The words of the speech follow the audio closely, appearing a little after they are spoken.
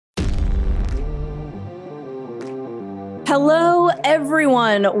Hello,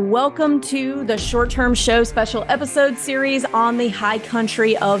 everyone. Welcome to the Short Term Show special episode series on the high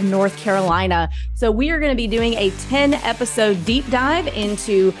country of North Carolina. So we are going to be doing a 10-episode deep dive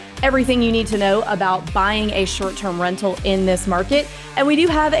into everything you need to know about buying a short-term rental in this market. And we do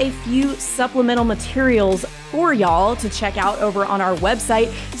have a few supplemental materials for y'all to check out over on our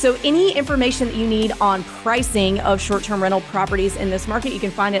website. So any information that you need on pricing of short-term rental properties in this market, you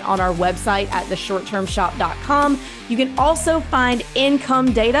can find it on our website at theshorttermshop.com. You can also find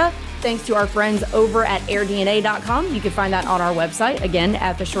income data thanks to our friends over at airdna.com. You can find that on our website, again,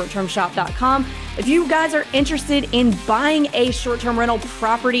 at theshorttermshop.com. If you guys are interested in buying a short-term rental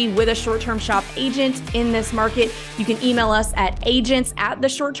property with a short-term shop agent in this market, you can email us at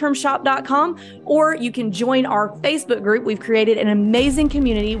agents@theshorttermshop.com, or you can join our Facebook group. We've created an amazing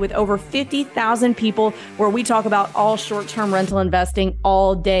community with over 50,000 people where we talk about all short-term rental investing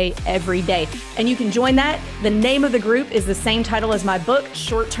all day, every day. And you can join that. The name of the group is the same title as my book,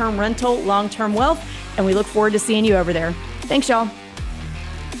 Short-Term Rental, Long-Term Wealth. And we look forward to seeing you over there. Thanks, y'all.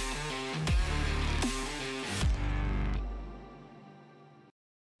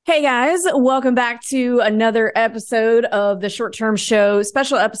 Hey guys, welcome back to another episode of the Short Term Show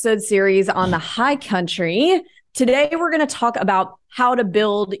special episode series on the high country. Today, we're going to talk about how to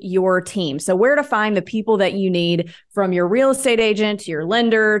build your team. So where to find the people that you need, from your real estate agent to your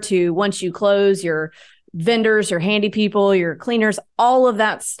lender to, once you close, your vendors, your handy people, your cleaners, all of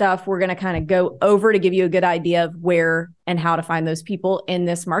that stuff we're going to kind of go over to give you a good idea of where and how to find those people in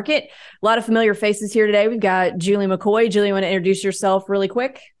this market. A lot of familiar faces here today. We've got Julie McCoy. Julie, you want to introduce yourself really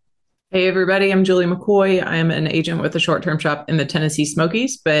quick? Hey, everybody. I'm Julie McCoy. I'm an agent with a short-term shop in the Tennessee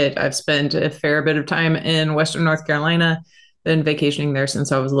Smokies, but I've spent a fair bit of time in Western North Carolina, been vacationing there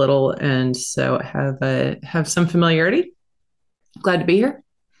since I was little, and so have some familiarity. Glad to be here.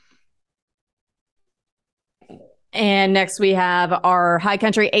 And next we have our high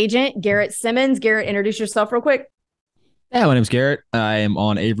country agent, Garrett Simmons. Garrett, introduce yourself real quick. Yeah, my name's Garrett. I am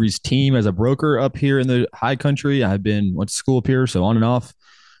on Avery's team as a broker up here in the high country. I've went to school up here, so on and off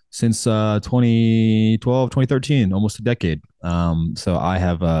since 2012, 2013, almost a decade. So I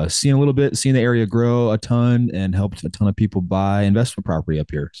have seen a little bit, seen the area grow a ton, and helped a ton of people buy investment property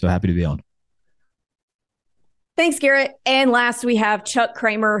up here. So happy to be on. Thanks, Garrett. And last, we have Chuck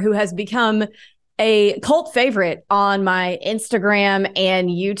Kramer, who has become a cult favorite on my Instagram and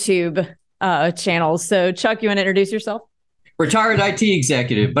YouTube channels. So Chuck, you want to introduce yourself? Retired IT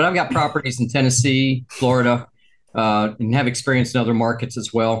executive, but I've got properties in Tennessee, Florida, and have experience in other markets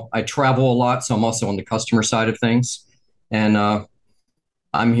as well. I travel a lot, so I'm also on the customer side of things. And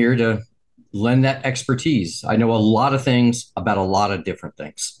I'm here to lend that expertise. I know a lot of things about a lot of different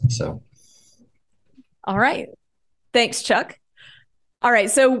things. So, all right. Thanks, Chuck. All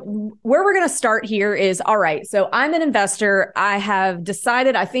right. So where we're going to start here is, all right, so I'm an investor. I have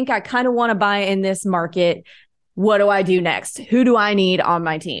decided, I think I kind of want to buy in this market. What do I do next? Who do I need on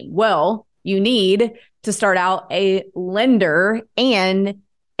my team? Well, you need to start out a lender and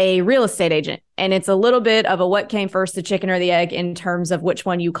a real estate agent. And it's a little bit of a what came first, the chicken or the egg, in terms of which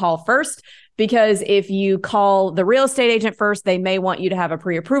one you call first. Because if you call the real estate agent first, they may want you to have a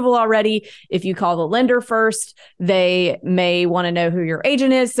pre-approval already. If you call the lender first, they may want to know who your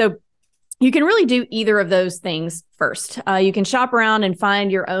agent is. So you can really do either of those things first. You can shop around and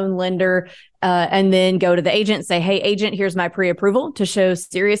find your own lender and then go to the agent and say, hey, agent, here's my pre-approval, to show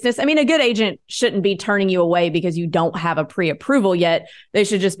seriousness. I mean, a good agent shouldn't be turning you away because you don't have a pre-approval yet. They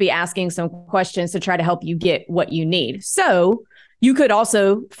should just be asking some questions to try to help you get what you need. So you could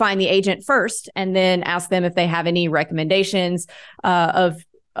also find the agent first and then ask them if they have any recommendations of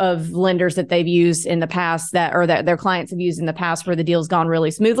lenders that they've used in the past that their clients have used in the past where the deal's gone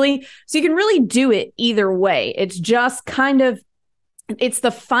really smoothly. So you can really do it either way. It's just it's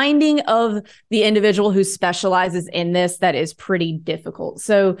the finding of the individual who specializes in this that is pretty difficult.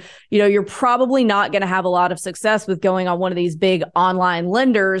 So, you're probably not going to have a lot of success with going on one of these big online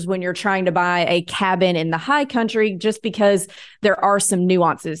lenders when you're trying to buy a cabin in the high country, just because there are some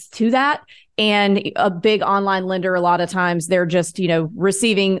nuances to that. And a big online lender, a lot of times they're just,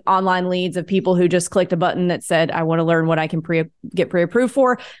 receiving online leads of people who just clicked a button that said, I want to learn what I can get pre-approved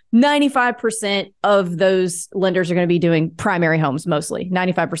for. 95% of those lenders are going to be doing primary homes, mostly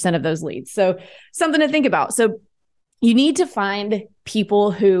 95% of those leads. So something to think about. So you need to find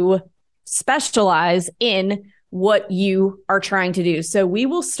people who specialize in what you are trying to do. So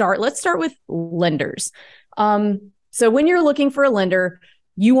let's start with lenders. So when you're looking for a lender,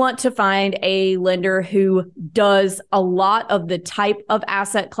 you want to find a lender who does a lot of the type of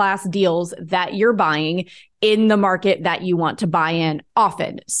asset class deals that you're buying in the market that you want to buy in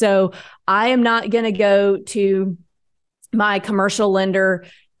often. So I am not going to go to my commercial lender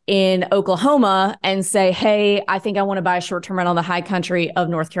in Oklahoma and say, hey, I think I want to buy a short-term rental in the high country of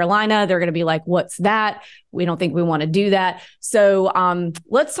North Carolina. They're going to be like, what's that? We don't think we want to do that. So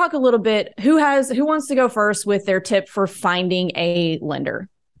let's talk a little bit. Who wants to go first with their tip for finding a lender?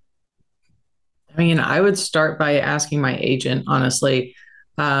 I mean, I would start by asking my agent, honestly,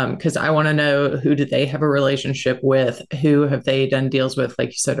 because I want to know, who do they have a relationship with? Who have they done deals with, like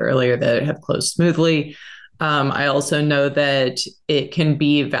you said earlier, that have closed smoothly? I also know that it can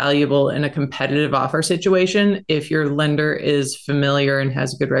be valuable in a competitive offer situation if your lender is familiar and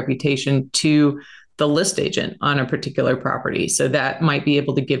has a good reputation to the list agent on a particular property. So that might be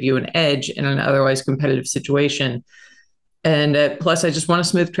able to give you an edge in an otherwise competitive situation. And plus, I just want a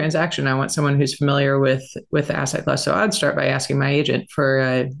smooth transaction. I want someone who's familiar with the asset class. So I'd start by asking my agent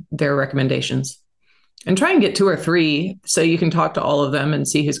for their recommendations, and try and get 2 or 3 so you can talk to all of them and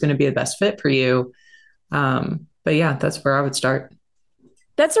see who's going to be the best fit for you. But yeah, that's where I would start.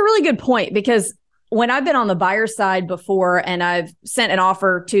 That's a really good point, because when I've been on the buyer side before and I've sent an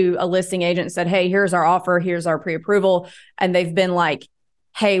offer to a listing agent and said, hey, here's our offer, here's our pre-approval. And they've been like,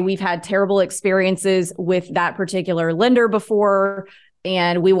 hey, we've had terrible experiences with that particular lender before,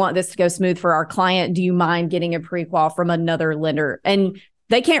 and we want this to go smooth for our client. Do you mind getting a pre-qual from another lender? And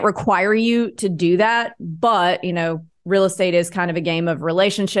they can't require you to do that, but real estate is kind of a game of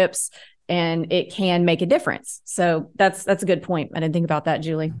relationships, and it can make a difference. So that's a good point. I didn't think about that,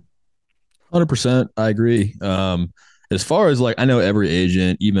 Julie. 100%. I agree. As far as I know every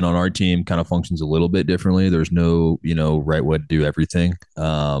agent, even on our team, kind of functions a little bit differently. There's no, right way to do everything.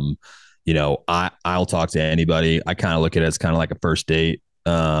 I'll talk to anybody. I kind of look at it as kind of like a first date.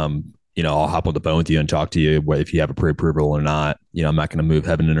 I'll hop on the phone with you and talk to you if you have a pre-approval or not. I'm not going to move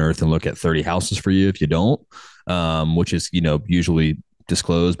heaven and earth and look at 30 houses for you if you don't, which is, usually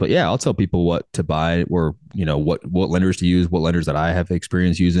disclosed. But yeah, I'll tell people what to buy, or what lenders to use, what lenders that I have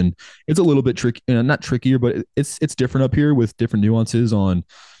experience using. It's a little bit tricky, not trickier, but it's different up here with different nuances on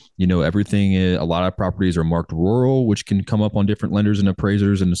everything. A lot of properties are marked rural, which can come up on different lenders and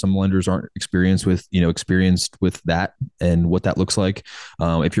appraisers, and some lenders aren't experienced with that and what that looks like.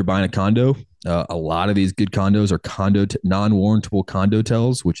 If you're buying a condo, a lot of these good condos are non-warrantable condo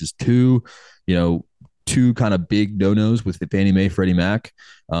tells, which is two kind of big no-nos with the Fannie Mae, Freddie Mac.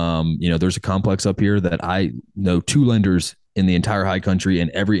 There's a complex up here that I know 2 lenders in the entire high country, and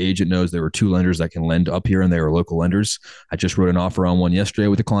every agent knows there were 2 lenders that can lend up here, and they were local lenders. I just wrote an offer on one yesterday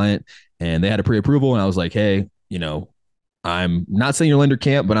with a client, and they had a pre-approval, and I was like, hey, I'm not saying your lender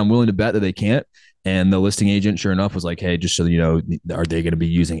can't, but I'm willing to bet that they can't. And the listing agent, sure enough, was like, hey, just so you know, are they going to be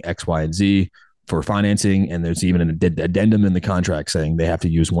using X, Y, and Z for financing? And there's even an addendum in the contract saying they have to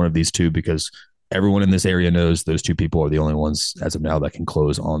use one of these 2, because everyone in this area knows those 2 people are the only ones as of now that can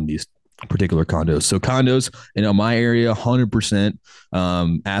close on these particular condos. So condos in my area, 100%,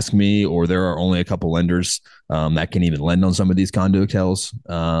 ask me, or there are only a couple lenders that can even lend on some of these condo tells.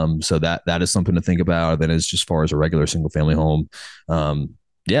 So that is something to think about. Then as just far as a regular single family home,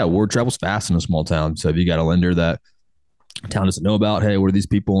 word travels fast in a small town. So if you got a lender that town doesn't know about, hey, what are these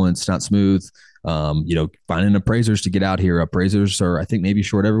people? And it's not smooth. Finding appraisers to get out here. Appraisers are, I think, maybe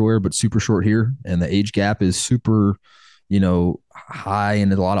short everywhere, but super short here. And the age gap is super, high,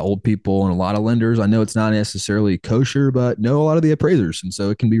 and a lot of old people and a lot of lenders. I know it's not necessarily kosher, but know a lot of the appraisers. And so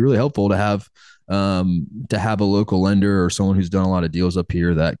it can be really helpful to have a local lender or someone who's done a lot of deals up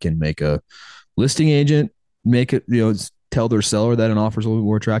here that can make a listing agent make it, tell their seller that an offer is a little bit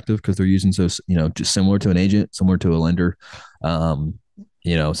more attractive because they're using just similar to an agent, similar to a lender.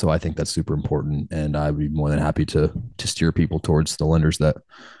 So I think that's super important, and I'd be more than happy to steer people towards the lenders that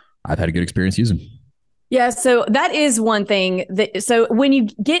I've had a good experience using. Yeah, so that is one thing so when you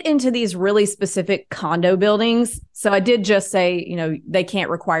get into these really specific condo buildings, so I did just say, they can't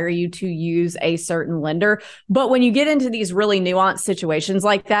require you to use a certain lender, but when you get into these really nuanced situations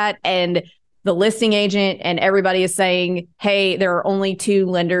like that, and the listing agent and everybody is saying, hey, there are only 2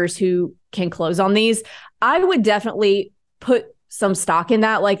 lenders who can close on these, I would definitely put some stock in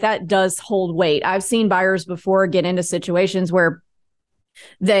that. Like, that does hold weight. I've seen buyers before get into situations where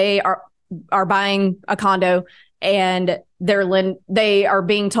they are buying a condo and they are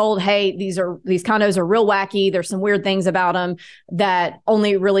being told, hey, these condos are real wacky. There's some weird things about them that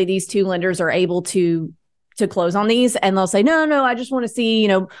only really these 2 lenders are able to close on these. And they'll say, no, I just want to see,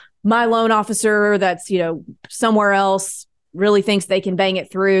 my loan officer that's, somewhere else really thinks they can bang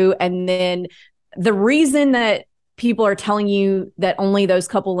it through. And then the reason that people are telling you that only those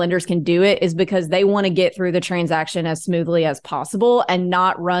couple lenders can do it is because they want to get through the transaction as smoothly as possible and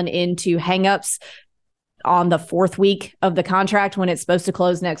not run into hangups on the 4th week of the contract when it's supposed to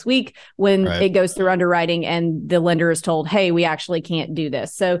close next week, when it goes through underwriting and the lender is told, hey, we actually can't do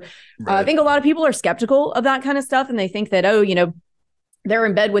this. So I think a lot of people are skeptical of that kind of stuff. And they think that, oh, they're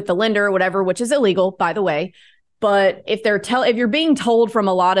in bed with the lender or whatever, which is illegal, by the way. But if you're being told from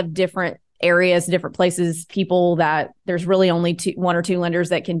a lot of different areas, different places, people, that there's really only one or two lenders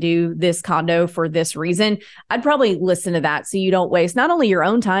that can do this condo for this reason, I'd probably listen to that, so you don't waste not only your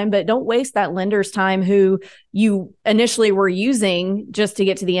own time, but don't waste that lender's time who you initially were using just to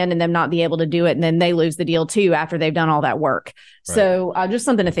get to the end and them not be able to do it. And then they lose the deal too after they've done all that work. Right. So just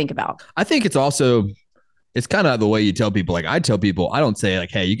something to think about. I think it's kind of the way you tell people. Like, I tell people, I don't say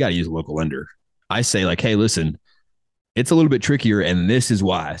like, hey, you got to use a local lender. I say like, hey, listen, it's a little bit trickier, and this is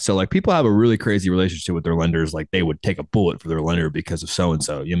why. So like, people have a really crazy relationship with their lenders. Like, they would take a bullet for their lender because of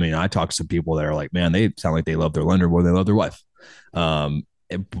so-and-so. I talk to some people that are like, man, they sound like they love their lender more than they love their wife.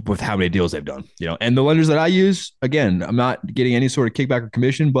 With how many deals they've done, and the lenders that I use, again, I'm not getting any sort of kickback or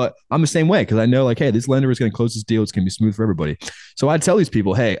commission, but I'm the same way. Cause I know like, hey, this lender is going to close this deal. It's going to be smooth for everybody. So I tell these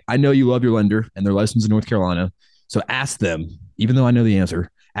people, hey, I know you love your lender and they're licensed in North Carolina. So ask them, even though I know the answer,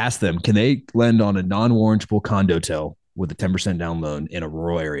 ask them, can they lend on a non-warrantable condotel with a 10% down loan in a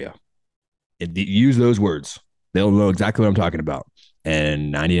rural area? Use those words. They'll know exactly what I'm talking about.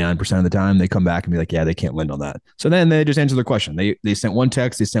 And 99% of the time they come back and be like, yeah, they can't lend on that. So then they just answer their question. They sent one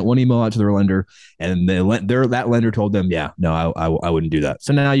text, they sent one email out to their lender, and that lender told them, yeah, no, I wouldn't do that.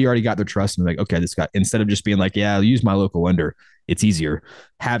 So now you already got their trust, and they're like, okay, this guy, instead of just being like, yeah, I'll use my local lender, it's easier.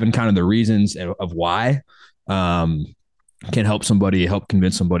 Having kind of the reasons of why can help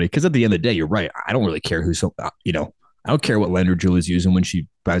convince somebody. Because at the end of the day, you're right. I don't really care I don't care what lender Julie's using when she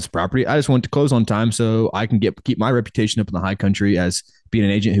buys property. I just want to close on time so I can keep my reputation up in the high country as being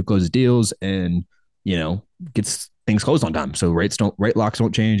an agent who closes deals and, gets things closed on time. So rate locks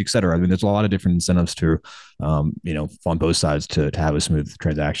don't change, et cetera. I mean, there's a lot of different incentives to, on both sides to have a smooth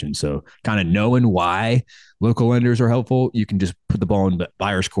transaction. So kind of knowing why local lenders are helpful, you can just put the ball in the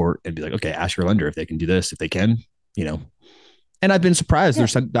buyer's court and be like, okay, ask your lender if they can do this, if they can, And I've been surprised. Yeah.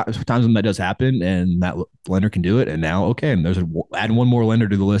 There's times when that does happen and that lender can do it. And now, okay, and add one more lender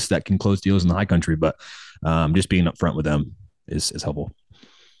to the list that can close deals in the high country. But just being upfront with them is helpful.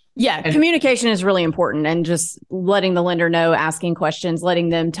 Yeah, communication is really important, and just letting the lender know, asking questions, letting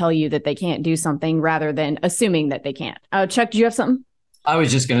them tell you that they can't do something rather than assuming that they can't. Chuck, do you have something? I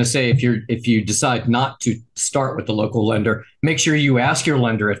was just going to say, if you decide not to start with the local lender, make sure you ask your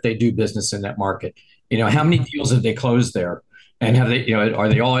lender if they do business in that market. How many deals have they closed there? And have they, are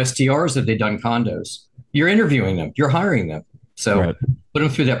they all STRs? Have they done condos? You're interviewing them. You're hiring them. So put them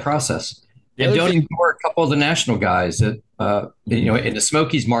through that process. And don't ignore a couple of the national guys that, in the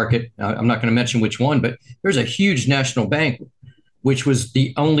Smokies market. I'm not going to mention which one, but there's a huge national bank, which was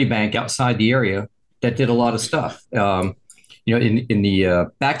the only bank outside the area that did a lot of stuff. In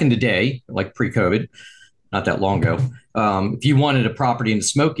the back in the day, like pre-COVID, not that long ago, if you wanted a property in the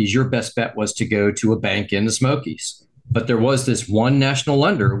Smokies, your best bet was to go to a bank in the Smokies. But there was this one national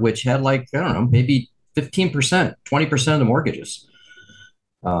lender which had maybe 15%, 20% of the mortgages.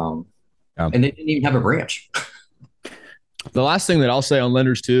 And they didn't even have a branch. The last thing that I'll say on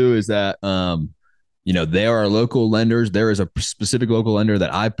lenders too is that, there are local lenders. There is a specific local lender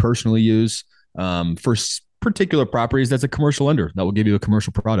that I personally use for particular properties. That's a commercial lender that will give you a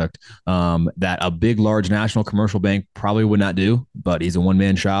commercial product that a big, large national commercial bank probably would not do, but he's a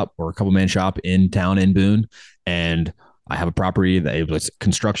one-man shop or a couple-man shop in town in Boone. And I have a property that it was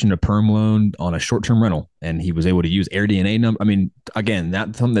construction to perm loan on a short-term rental, and he was able to use AirDNA number. I mean, again,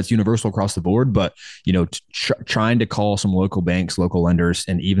 that's something that's universal across the board, but trying to call some local banks, local lenders,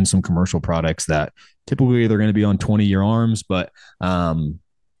 and even some commercial products that typically they're going to be on 20-year arms, but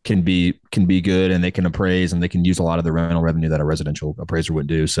can be good, and they can appraise, and they can use a lot of the rental revenue that a residential appraiser would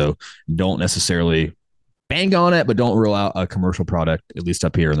do. So don't necessarily bang on it, but don't rule out a commercial product, at least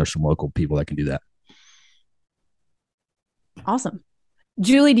up here. And there's some local people that can do that. Awesome.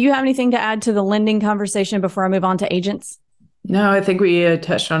 Julie, do you have anything to add to the lending conversation before I move on to agents? No, I think we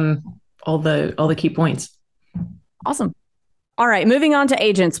touched on all the key points. Awesome. All right, moving on to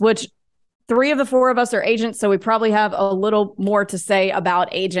agents, which 3 of the 4 of us are agents, so we probably have a little more to say about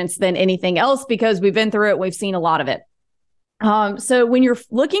agents than anything else because we've been through it. We've seen a lot of it. So when you're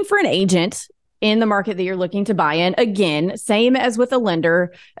looking for an agent in the market that you're looking to buy in, again, same as with a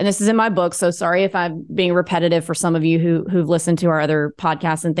lender, and this is in my book, so sorry if I'm being repetitive for some of you who've listened to our other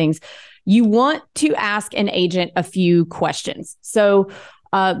podcasts and things. You want to ask an agent a few questions. So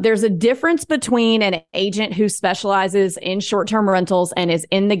there's a difference between an agent who specializes in short-term rentals and is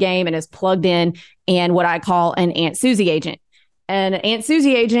in the game and is plugged in, and what I call an Aunt Susie agent. And an Aunt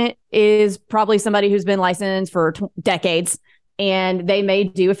Susie agent is probably somebody who's been licensed for decades, and they may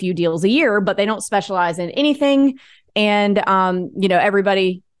do a few deals a year, but they don't specialize in anything. And,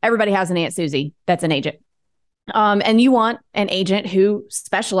 everybody has an Aunt Susie that's an agent. And you want an agent who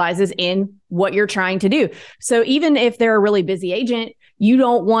specializes in what you're trying to do. So even if they're a really busy agent, you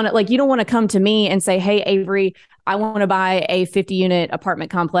don't want to come to me and say, hey, Avery, I want to buy a 50-unit apartment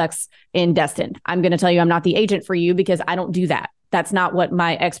complex in Destin. I'm going to tell you I'm not the agent for you because I don't do that. That's not what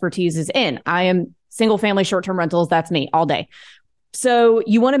my expertise is in. I am single family short-term rentals. That's me all day. So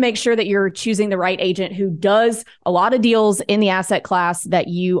you want to make sure that you're choosing the right agent who does a lot of deals in the asset class that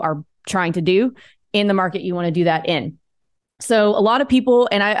you are trying to do in the market you want to do that in. So a lot of people,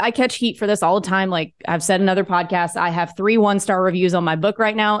 and I catch heat for this all the time. Like I've said in other podcasts, I have 3 1-star reviews on my book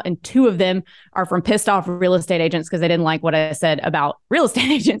right now, and 2 of them are from pissed off real estate agents because they didn't like what I said about real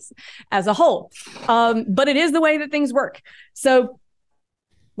estate agents as a whole. But it is the way that things work. So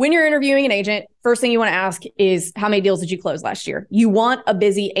when you're interviewing an agent, first thing you want to ask is, how many deals did you close last year? You want a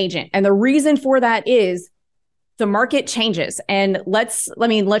busy agent. And the reason for that is the market changes. And let's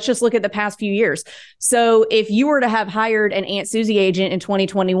just look at the past few years. So if you were to have hired an Aunt Susie agent in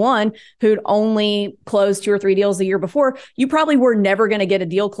 2021 who'd only closed 2 or 3 deals the year before, you probably were never going to get a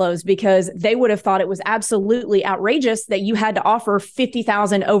deal closed because they would have thought it was absolutely outrageous that you had to offer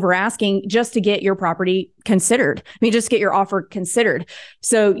 $50,000 over asking just to get your property considered. Just get your offer considered.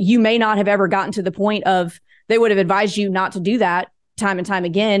 So you may not have ever gotten to the point of, they would have advised you not to do that time and time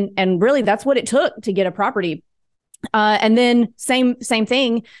again. And really that's what it took to get a property. And then same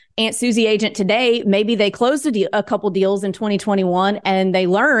thing, Aunt Susie agent today, maybe they closed a couple deals in 2021 and they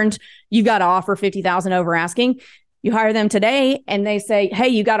learned you've got to offer 50,000 over asking. You hire them today and they say, hey,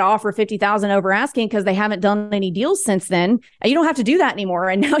 you got to offer 50,000 over asking because they haven't done any deals since then. And you don't have to do that anymore.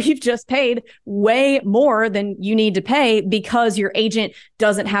 And now you've just paid way more than you need to pay because your agent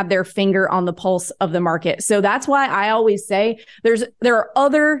doesn't have their finger on the pulse of the market. So that's why I always say there are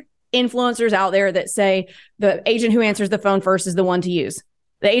other influencers out there that say the agent who answers the phone first is the one to use.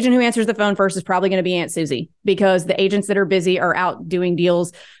 The agent who answers the phone first is probably going to be Aunt Susie because the agents that are busy are out doing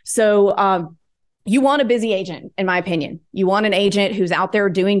deals. So you want a busy agent, in my opinion. You want an agent who's out there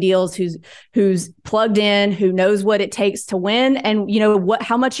doing deals, who's plugged in, who knows what it takes to win, and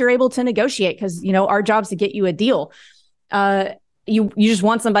how much you're able to negotiate. Because our job's to get you a deal. You just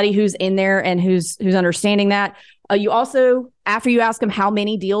want somebody who's in there and who's understanding that. You also, after you ask them how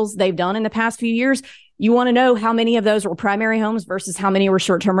many deals they've done in the past few years, you want to know how many of those were primary homes versus how many were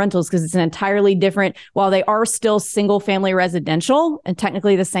short-term rentals, because it's an entirely different, while they are still single family residential and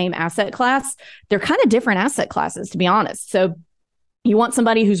technically the same asset class, they're kind of different asset classes, to be honest. So you want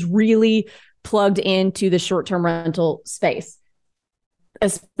somebody who's really plugged into the short-term rental space,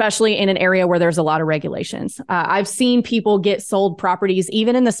 especially in an area where there's a lot of regulations. I've seen people get sold properties,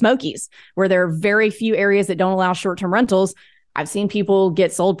 even in the Smokies, where there are very few areas that don't allow short-term rentals. I've seen people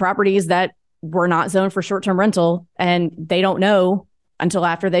get sold properties that were not zoned for short-term rental, and they don't know until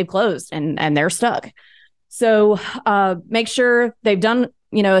after they've closed and they're stuck. So make sure they've done,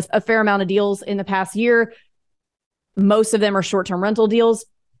 a fair amount of deals in the past year. Most of them are short-term rental deals.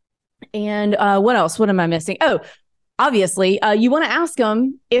 And what else? What am I missing? Oh, obviously, you want to ask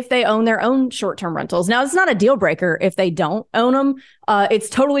them if they own their own short-term rentals. Now, it's not a deal breaker if they don't own them. It's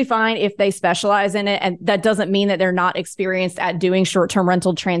totally fine if they specialize in it. And that doesn't mean that they're not experienced at doing short-term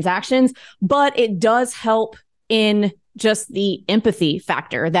rental transactions, but it does help in just the empathy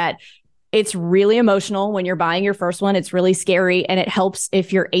factor that it's really emotional when you're buying your first one. It's really scary. And it helps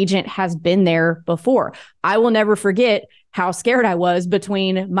if your agent has been there before. I will never forget how scared I was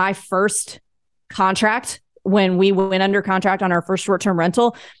between my first contract when we went under contract on our first short-term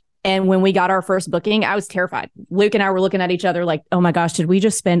rental. And when we got our first booking, I was terrified. Luke and I were looking at each other like, oh my gosh, did we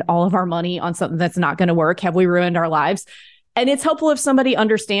just spend all of our money on something that's not going to work? Have we ruined our lives? And it's helpful if somebody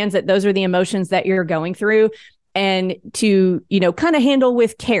understands that those are the emotions that you're going through and to, kind of handle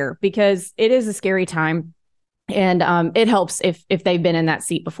with care, because it is a scary time. And it helps if they've been in that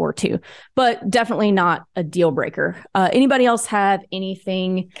seat before too, but definitely not a deal breaker. Anybody else have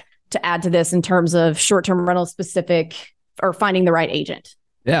anything to add to this in terms of short-term rental specific or finding the right agent?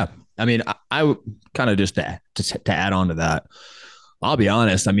 Yeah. I would kind of just to add on to that, I'll be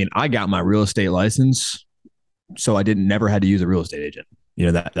honest. I got my real estate license, so I never had to use a real estate agent.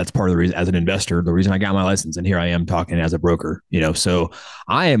 That's part of the reason, as an investor, the reason I got my license, and here I am talking as a broker, so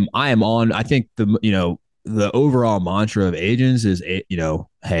I am on, I think the overall mantra of agents is,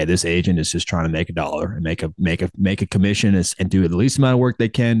 hey, this agent is just trying to make $1 and make a commission and do the least amount of work they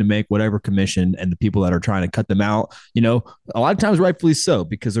can to make whatever commission. And the people that are trying to cut them out, a lot of times rightfully so,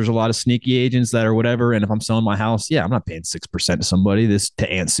 because there's a lot of sneaky agents that are whatever. And if I'm selling my house, yeah, I'm not paying 6% to somebody,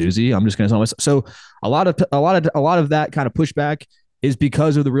 to Aunt Susie. I'm just going to sell myself. So a lot of that kind of pushback is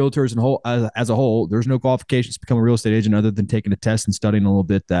because of the realtors as a whole. There's no qualifications to become a real estate agent other than taking a test and studying a little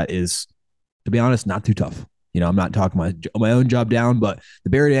bit. That is, to be honest, not too tough. I'm not talking my own job down, but the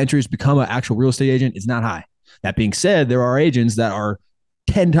barrier to entry to become an actual real estate agent is not high. That being said, there are agents that are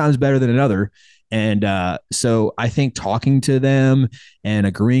 10 times better than another. And so I think talking to them and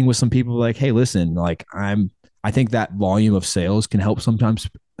agreeing with some people like, hey, listen, like I think that volume of sales can help sometimes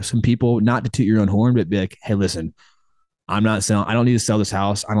some people, not to toot your own horn, but be like, hey, listen, I don't need to sell this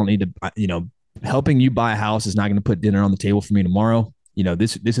house. I don't need to, helping you buy a house is not going to put dinner on the table for me tomorrow.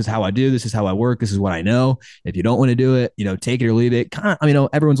 This is how I do. This is how I work. This is what I know. If you don't want to do it, take it or leave it. Kind of,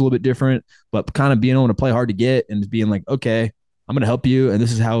 everyone's a little bit different, but kind of being able to play hard to get and being like, okay, I'm going to help you. And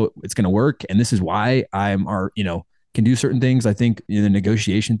this is how it's going to work. And this is why can do certain things. I think the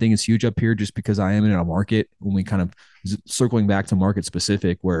negotiation thing is huge up here just because I am in a market when we kind of circling back to market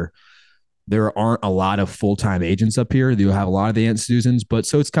specific where there aren't a lot of full-time agents up here. You have a lot of the Aunt Susans, but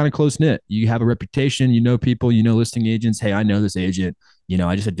so it's kind of close knit. You have a reputation, people, listing agents. Hey, I know this agent.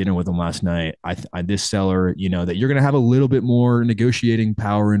 I just had dinner with them last night. This seller, that you're going to have a little bit more negotiating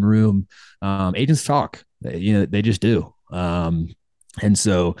power in room. Agents talk, they just do. And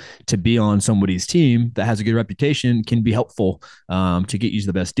so to be on somebody's team that has a good reputation can be helpful to get you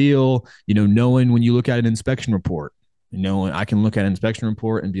the best deal. Knowing when you look at an inspection report, I can look at an inspection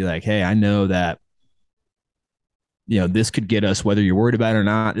report and be like, hey, I know that, this could get us, whether you're worried about it or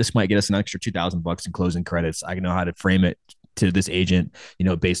not, this might get us an extra $2,000 in closing credits. I know how to frame it to this agent,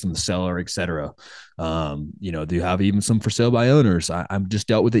 based on the seller, et cetera. Do you have even some for sale by owners? I'm just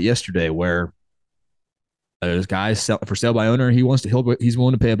dealt with it yesterday where there's guys for sale by owner. He's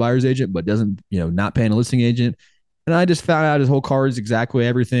willing to pay a buyer's agent, but doesn't, not paying a listing agent. And I just found out his whole cards, exactly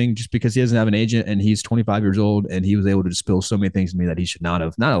everything, just because he doesn't have an agent and he's 25 years old and he was able to spill so many things to me that he should not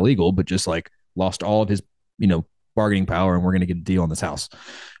have, not illegal, but just like lost all of his, bargaining power, and we're going to get a deal on this house.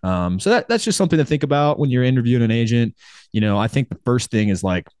 So that's just something to think about when you're interviewing an agent. I think the first thing is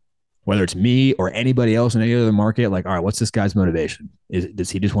like, whether it's me or anybody else in any other market, like, all right, what's this guy's motivation? Does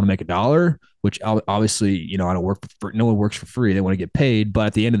he just want to make $1? Which obviously, I don't work for, no one works for free. They want to get paid. But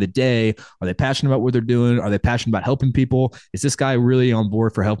at the end of the day, are they passionate about what they're doing? Are they passionate about helping people? Is this guy really on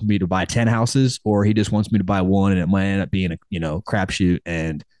board for helping me to buy 10 houses, or he just wants me to buy one and it might end up being a, crapshoot,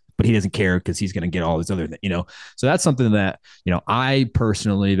 but he doesn't care because he's going to get all this other, so that's something that, I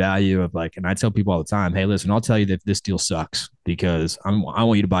personally value of like, and I tell people all the time, hey, listen, I'll tell you that this deal sucks because I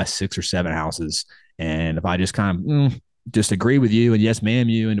want you to buy 6 or 7 houses. And if I just kind of just agree with you and yes, ma'am,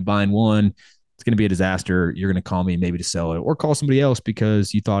 you into buying one, it's going to be a disaster. You're going to call me maybe to sell it or call somebody else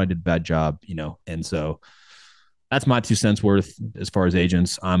because you thought I did a bad job, And so that's my 2 cents worth as far as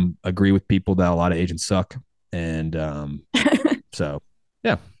agents. I'm agree with people that a lot of agents suck. And so,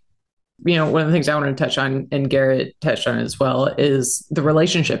 yeah. One of the things I wanted to touch on, and Garrett touched on as well, is the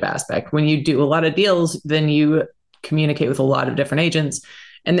relationship aspect. When you do a lot of deals, then you communicate with a lot of different agents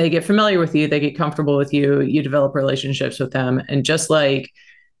and they get familiar with you, they get comfortable with you, you develop relationships with them. And just like,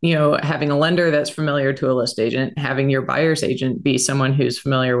 having a lender that's familiar to a list agent, having your buyer's agent be someone who's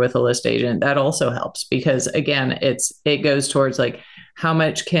familiar with a list agent, that also helps because again, it goes towards like, how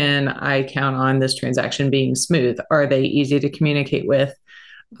much can I count on this transaction being smooth? Are they easy to communicate with?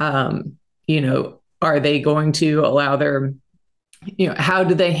 Are they going to allow their, how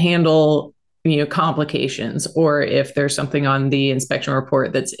do they handle, complications, or if there's something on the inspection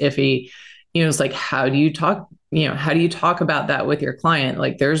report that's iffy, it's like, how do you talk about that with your client?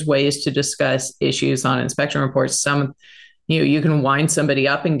 Like there's ways to discuss issues on inspection reports. Some, you can wind somebody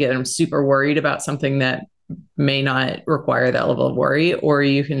up and get them super worried about something that may not require that level of worry, or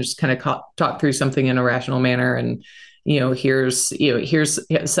you can just kind of talk through something in a rational manner and, here's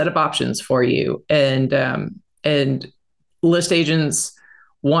a set of options for you. And list agents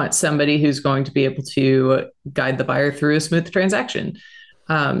want somebody who's going to be able to guide the buyer through a smooth transaction.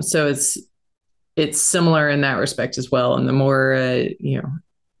 So it's similar in that respect as well. And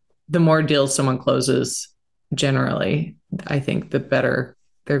the more deals someone closes, generally, I think the better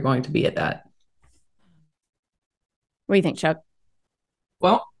they're going to be at that. What do you think, Chuck?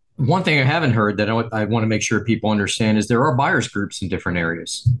 Well, one thing I haven't heard that I want to make sure people understand is there are buyers groups in different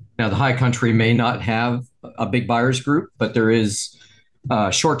areas. Now, the high country may not have a big buyers group, but there is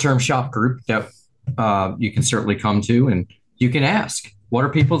a short-term shop group that you can certainly come to and you can ask, what are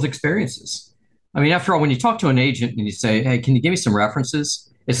people's experiences? I mean, after all, when you talk to an agent and you say, "Hey, can you give me some references?"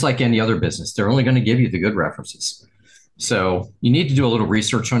 It's like any other business. They're only going to give you the good references. So you need to do a little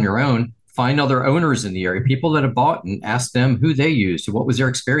research on your own, find other owners in the area, people that have bought, and ask them who they used and what was their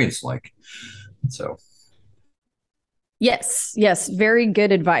experience like. So Yes, very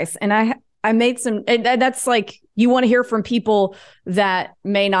good advice. And I made some, and that's like, you want to hear from people that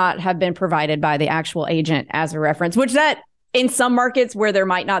may not have been provided by the actual agent as a reference, which that in some markets where there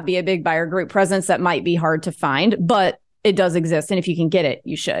might not be a big buyer group presence, that might be hard to find, but it does exist. And if you can get it,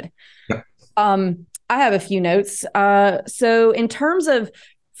 you should. Yep. I have a few notes. So in terms of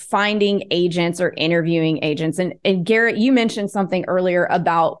finding agents or interviewing agents, and Garrett, you mentioned something earlier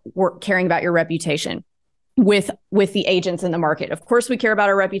about caring about your reputation with the agents in the market. Of course, we care about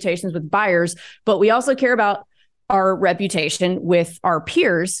our reputations with buyers, but we also care about our reputation with our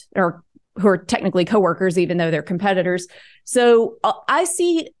peers, or who are technically coworkers, even though they're competitors. So I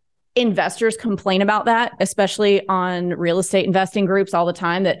see investors complain about that, especially on real estate investing groups all the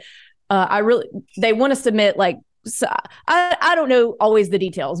time, that they want to submit, like, so I don't know always the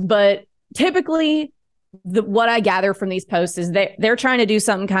details, but typically what I gather from these posts is they're trying to do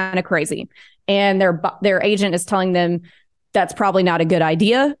something kind of crazy, and their agent is telling them that's probably not a good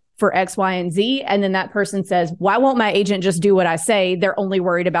idea for X, Y, and Z. And then that person says, why won't my agent just do what I say? They're only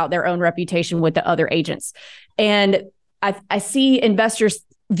worried about their own reputation with the other agents. And I see investors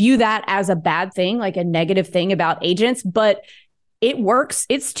view that as a bad thing, like a negative thing about agents, but it works.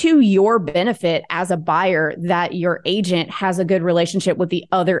 It's to your benefit as a buyer that your agent has a good relationship with the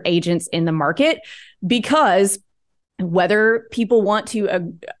other agents in the market, because whether people want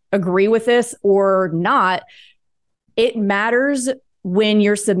to agree with this or not, it matters when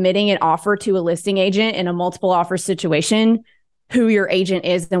you're submitting an offer to a listing agent in a multiple offer situation, who your agent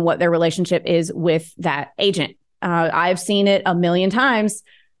is and what their relationship is with that agent. I've seen it a million times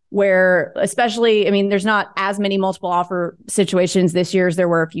where, especially, I mean, there's not as many multiple offer situations this year as there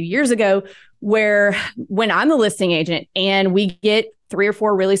were a few years ago, where when I'm the listing agent and we get 3 or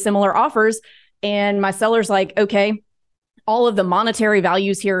 4 really similar offers, and my seller's like, okay, all of the monetary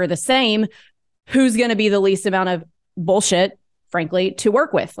values here are the same, who's going to be the least amount of bullshit, frankly, to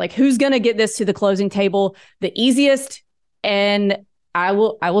work with? Like, who's going to get this to the closing table the easiest? And I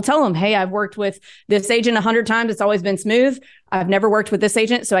will tell them, hey, I've worked with this agent 100 times. It's always been smooth. I've never worked with this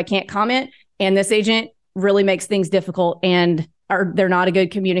agent, so I can't comment. And this agent really makes things difficult, and they're not a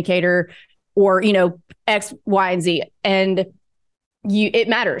good communicator, or, X, Y, and Z. And it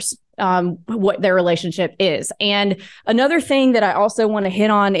matters what their relationship is. And another thing that I also want to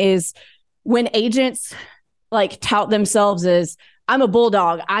hit on is when agents like tout themselves as, I'm a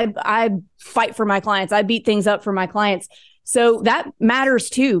bulldog, I fight for my clients, I beat things up for my clients. So that matters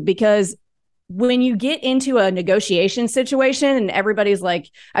too, because when you get into a negotiation situation and everybody's like,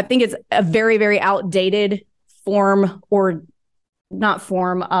 I think it's a very, very outdated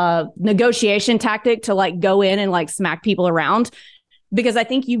negotiation tactic to like go in and like smack people around, because I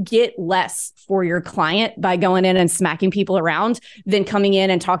think you get less for your client by going in and smacking people around than coming in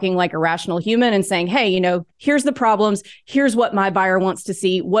and talking like a rational human and saying, hey, here's the problems. Here's what my buyer wants to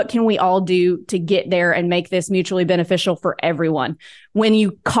see. What can we all do to get there and make this mutually beneficial for everyone? When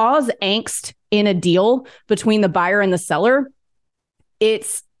you cause angst in a deal between the buyer and the seller,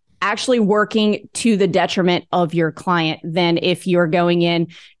 it's actually working to the detriment of your client than if you're going in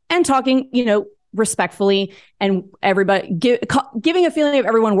and talking, respectfully, and everybody giving a feeling of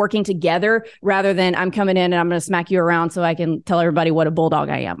everyone working together, rather than I'm coming in and I'm going to smack you around so I can tell everybody what a bulldog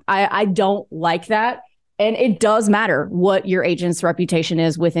I am. I don't like that. And it does matter what your agent's reputation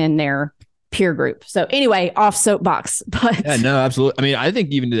is within their peer group. So anyway, off soapbox, but yeah, no, absolutely. I mean, I think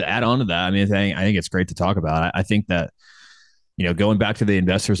even to add on to that, I think it's great to talk about. I think that, going back to the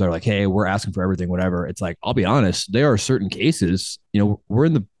investors that are like, hey, we're asking for everything, whatever. It's like, I'll be honest, there are certain cases, we're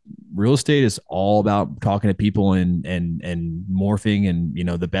in the real estate is all about talking to people and morphing, and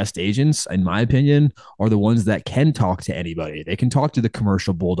the best agents, in my opinion, are the ones that can talk to anybody. They can talk to the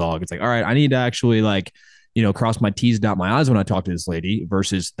commercial bulldog. It's like, all right, I need to actually cross my T's, dot my I's when I talk to this lady,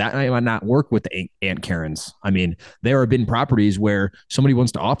 versus that I might not work with the Aunt Karens. I mean, there have been properties where somebody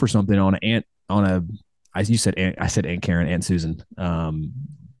wants to offer something you said Aunt Karen, Aunt Susan,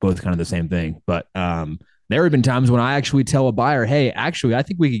 both kind of the same thing. But there have been times when I actually tell a buyer, hey, actually, I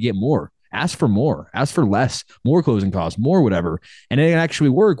think we could get more. Ask for more, ask for less, more closing costs, more whatever. And it can actually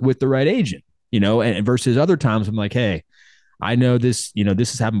work with the right agent, and versus other times I'm like, hey, I know this,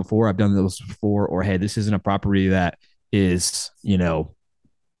 this has happened before. I've done this before. Or, hey, this isn't a property that is,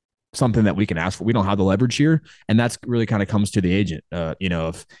 something that we can ask for. We don't have the leverage here. And that's really kind of comes to the agent,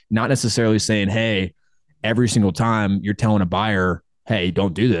 of not necessarily saying, hey, every single time you're telling a buyer, hey,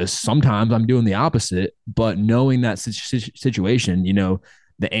 don't do this. Sometimes I'm doing the opposite, but knowing that situation,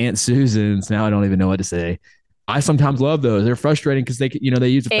 the Aunt Susans, now I don't even know what to say. I sometimes love those. They're frustrating because they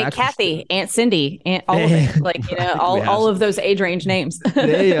use a Aunt fax. Kathy, Aunt Cindy, all of it. Like, all of those age range names.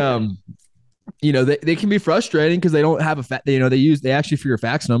 They they can be frustrating because they don't have they ask you for your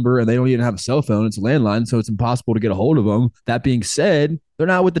fax number and they don't even have a cell phone. It's a landline, so it's impossible to get a hold of them. That being said, they're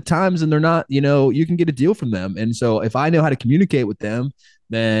not with the times and they're not, you can get a deal from them. And so if I know how to communicate with them,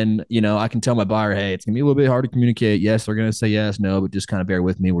 then, I can tell my buyer, hey, it's gonna be a little bit hard to communicate. Yes, they're gonna say yes, no, but just kind of bear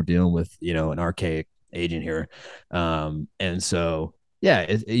with me. We're dealing with, an archaic agent here. And so, yeah,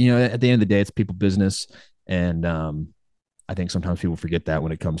 at the end of the day, it's people business. And, I think sometimes people forget that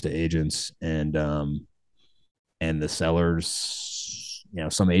when it comes to agents and the sellers.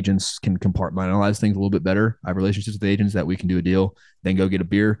 Some agents can compartmentalize things a little bit better. I have relationships with agents that we can do a deal, then go get a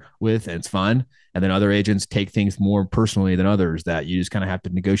beer with, and it's fine. And then other agents take things more personally than others that you just kind of have to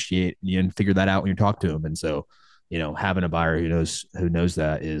negotiate and figure that out when you talk to them. And so, having a buyer who knows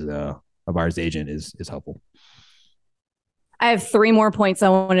that is a buyer's agent is helpful. I have 3 more points I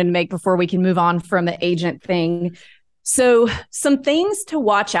wanted to make before we can move on from the agent thing. So some things to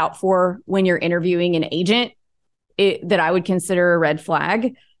watch out for when you're interviewing an agent that I would consider a red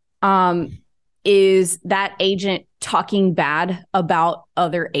flag is that agent talking bad about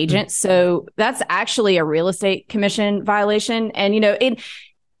other agents. So that's actually a real estate commission violation. And,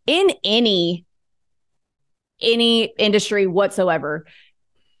 in any industry whatsoever,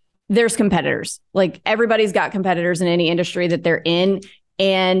 there's competitors. Like, everybody's got competitors in any industry that they're in.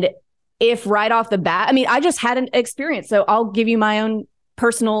 And if right off the bat, I just had an experience, so I'll give you my own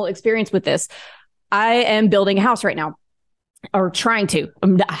personal experience with this. I am building a house right now, or trying to.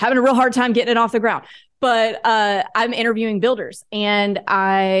 I'm having a real hard time getting it off the ground, but I'm interviewing builders, and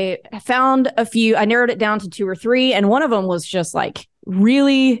I found a few. I narrowed it down to 2 or 3, and one of them was just like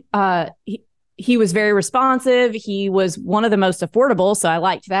really. He was very responsive. He was one of the most affordable, so I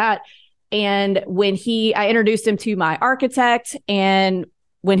liked that. And when I introduced him to my architect, and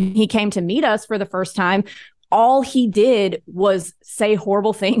when he came to meet us for the first time, all he did was say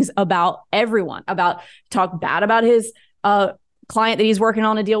horrible things about everyone, talk bad about his client that he's working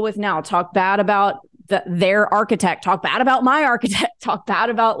on a deal with now, talk bad about their architect, talk bad about my architect, talk bad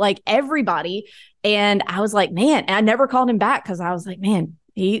about like everybody. And I was like, man, and I never called him back because I was like, man,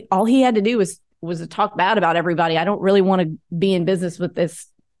 all he had to do was to talk bad about everybody. I don't really want to be in business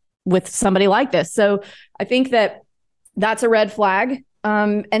with somebody like this. So I think that's a red flag.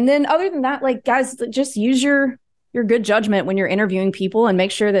 And then other than that, like, guys, just use your good judgment when you're interviewing people and make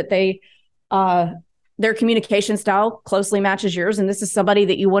sure that their communication style closely matches yours. And this is somebody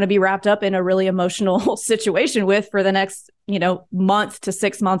that you want to be wrapped up in a really emotional situation with for the next, month to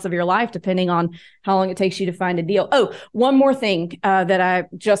 6 months of your life, depending on how long it takes you to find a deal. Oh, one more thing that I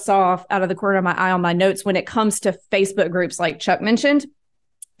just saw out of the corner of my eye on my notes when it comes to Facebook groups, like Chuck mentioned.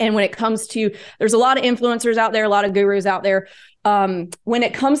 And when it comes to, there's a lot of influencers out there, a lot of gurus out there. When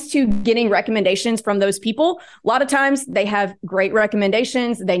it comes to getting recommendations from those people, a lot of times they have great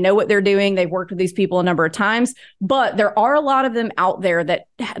recommendations. They know what they're doing. They've worked with these people a number of times, but there are a lot of them out there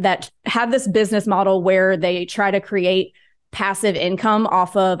that have this business model where they try to create passive income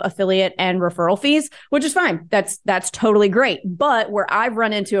off of affiliate and referral fees, which is fine. That's totally great. But where I've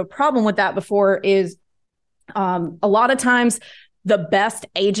run into a problem with that before is a lot of times the best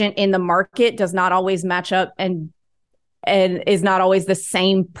agent in the market does not always match up and is not always the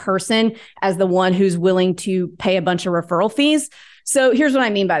same person as the one who's willing to pay a bunch of referral fees. So here's what I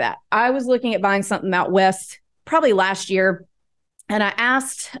mean by that. I was looking at buying something out west probably last year, and I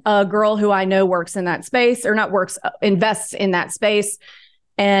asked a girl who I know works in that space, or not works, invests in that space.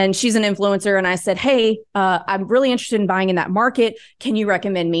 And she's an influencer. And I said, hey, I'm really interested in buying in that market. Can you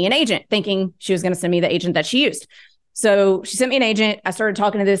recommend me an agent? Thinking she was going to send me the agent that she used. So she sent me an agent. I started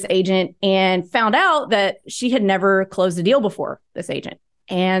talking to this agent and found out that she had never closed a deal before, this agent.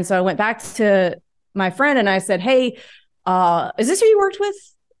 And so I went back to my friend and I said, hey, is this who you worked with?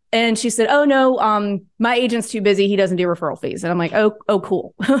 And she said, oh, no, my agent's too busy. He doesn't do referral fees. And I'm like, oh,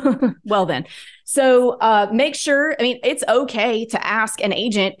 cool. Well, then. So make sure, it's okay to ask an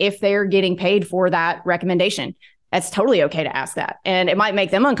agent if they're getting paid for that recommendation. That's totally okay to ask that. And it might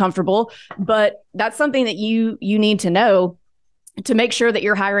make them uncomfortable, but that's something that you need to know to make sure that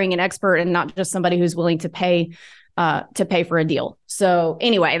you're hiring an expert and not just somebody who's willing to pay for a deal. So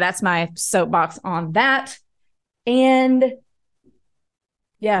anyway, that's my soapbox on that. And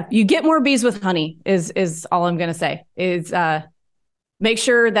yeah, you get more bees with honey is all I'm going to say. Is make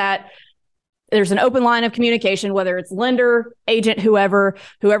sure that there's an open line of communication, whether it's lender, agent, whoever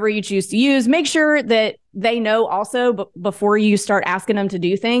you choose to use. Make sure that they know also before you start asking them to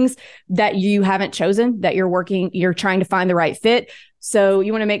do things that you haven't chosen, that you're trying to find the right fit. So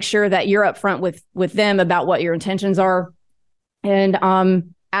you want to make sure that you're upfront with them about what your intentions are, and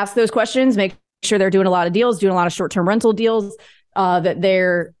ask those questions. Make sure they're doing a lot of deals, doing a lot of short-term rental deals, that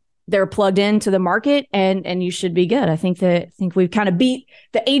they're plugged into the market, and you should be good. I think we've kind of beat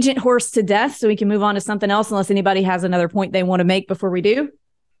the agent horse to death, so we can move on to something else unless anybody has another point they want to make before we do.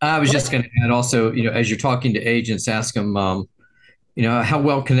 I was just going to add also, as you're talking to agents, ask them, how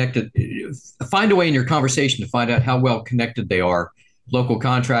well connected, find a way in your conversation to find out how well connected they are. Local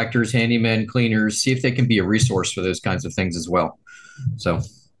contractors, handymen, cleaners, see if they can be a resource for those kinds of things as well. So.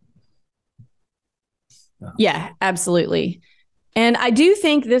 Yeah, absolutely. And I do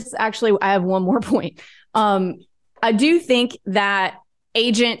think I have one more point. I do think that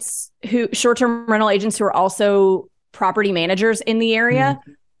short-term rental agents who are also property managers in the area,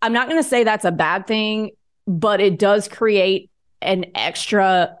 I'm not going to say that's a bad thing, but it does create an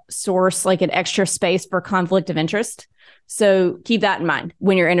extra source, like an extra space for conflict of interest. So keep that in mind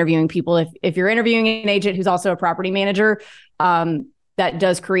when you're interviewing people. If you're interviewing an agent who's also a property manager, that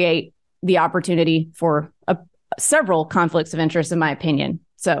does create the opportunity for several conflicts of interest, in my opinion.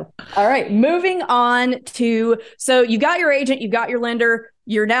 So, all right, moving on so you got your agent, you got your lender,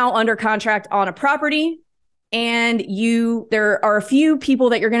 you're now under contract on a property, and there are a few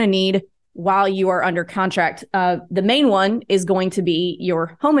people that you're going to need while you are under contract. The main one is going to be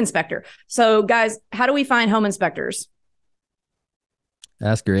your home inspector. So guys, how do we find home inspectors?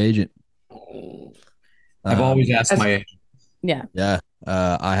 Ask your agent. I've always asked my agent. Yeah. Yeah.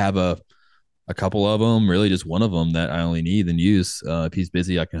 I have a couple of them, really just one of them that I only need and use. If he's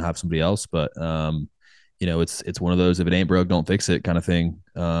busy, I can have somebody else, but it's one of those, if it ain't broke, don't fix it kind of thing.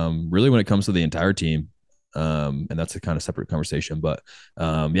 Really when it comes to the entire team. And that's a kind of separate conversation, but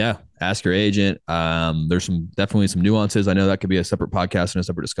ask your agent. There's definitely some nuances. I know that could be a separate podcast and a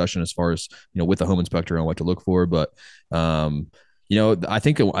separate discussion as far as, with the home inspector and what to look for, but I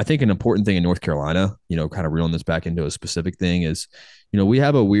think an important thing in North Carolina, kind of reeling this back into a specific thing is, we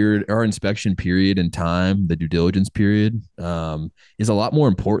have our inspection period and time, the due diligence period, is a lot more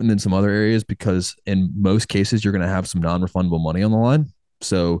important than some other areas because in most cases you're going to have some non-refundable money on the line.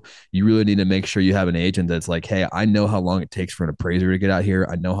 So you really need to make sure you have an agent that's like, hey, I know how long it takes for an appraiser to get out here.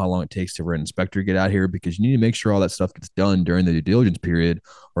 I know how long it takes for an inspector to get out here, because you need to make sure all that stuff gets done during the due diligence period,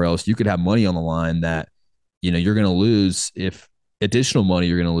 or else you could have money on the line that, you're going to lose additional money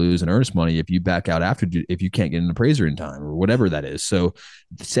you're going to lose in earnest money if you back out if you can't get an appraiser in time or whatever that is. So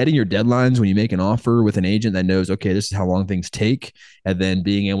setting your deadlines when you make an offer with an agent that knows, okay, this is how long things take, and then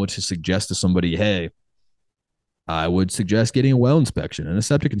being able to suggest to somebody, hey, I would suggest getting a well inspection and a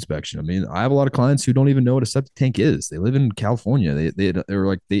septic inspection. I mean, I have a lot of clients who don't even know what a septic tank is. They live in California. They're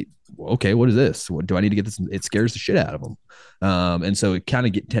like, okay, what is this? What do I need to get this? It scares the shit out of them. And so it kind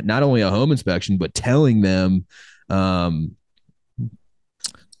of get not only a home inspection, but telling them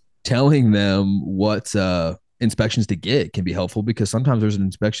what inspections to get can be helpful, because sometimes there's an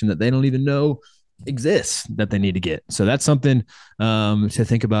inspection that they don't even know exists that they need to get. So that's something to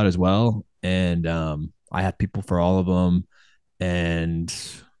think about as well. And I have people for all of them, and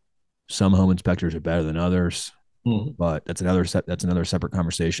some home inspectors are better than others. But that's another separate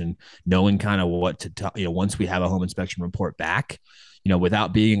conversation. Knowing kind of what to tell, once we have a home inspection report back,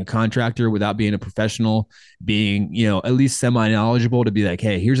 without being a contractor, without being a professional, being, at least semi-knowledgeable, to be like,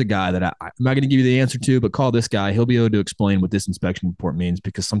 hey, here's a guy that I'm not going to give you the answer to, but call this guy. He'll be able to explain what this inspection report means,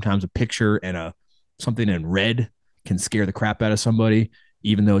 because sometimes a picture and something in red can scare the crap out of somebody,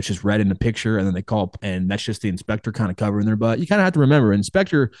 even though it's just red in the picture, and then they call, and that's just the inspector kind of covering their butt. You kind of have to remember,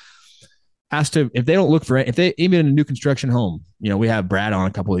 inspector has to, if they don't look for it, even in a new construction home, we have Brad on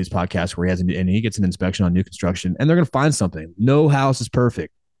a couple of these podcasts where he gets an inspection on new construction, and they're going to find something. No house is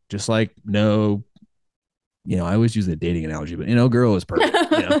perfect. Just like I always use the dating analogy, but no girl is perfect.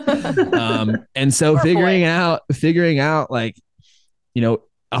 And so figuring out like,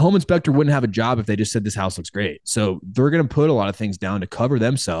 a home inspector wouldn't have a job if they just said this house looks great. So they're going to put a lot of things down to cover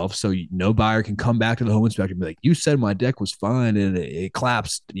themselves, so no buyer can come back to the home inspector and be like, you said my deck was fine and it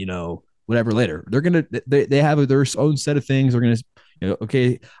collapsed, whatever later. They have their own set of things. They're going to,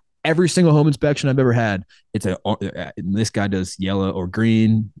 okay, every single home inspection I've ever had, this guy does yellow or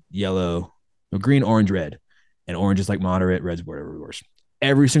green, green, orange, red, and orange is like moderate, red's whatever worse.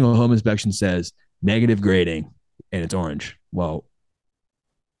 Every single home inspection says negative grading, and it's orange. Well,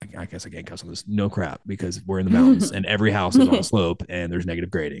 I guess I can't cuss on this. No crap, because we're in the mountains and every house is on a slope and there's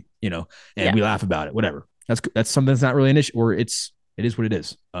negative grading, and we laugh about it, whatever. That's something that's not really an issue, or it is what it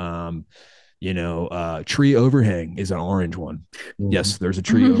is. tree overhang is an orange one. Yes, there's a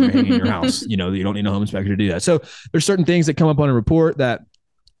tree overhang in your house. You don't need a home inspector to do that. So there's certain things that come up on a report that,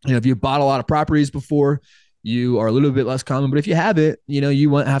 if you bought a lot of properties before, you are a little bit less common. But if you haven't, you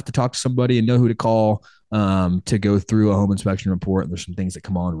won't have to talk to somebody and know who to call to go through a home inspection report. And there's some things that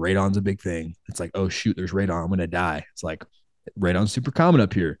come on. Radon's a big thing. It's like, oh shoot, there's radon. I'm going to die. It's like, radon's super common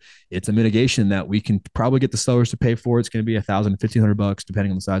up here. It's a mitigation that we can probably get the sellers to pay for. It's going to be $1,000 to $1,500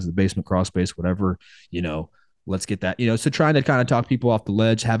 depending on the size of the basement, crawl space, whatever. Let's get that. So trying to kind of talk people off the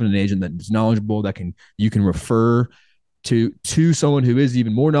ledge, having an agent that is knowledgeable that you can refer to someone who is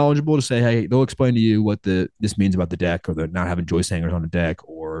even more knowledgeable to say, hey, they'll explain to you what this means about the deck, or the not having joist hangers on the deck,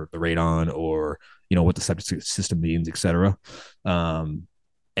 or the radon, or what the septic system means, etc. And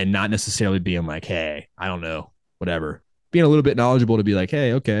not necessarily being like, hey, I don't know, whatever. Being a little bit knowledgeable to be like,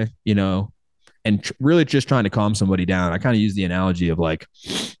 hey, okay, and really just trying to calm somebody down. I kind of use the analogy of like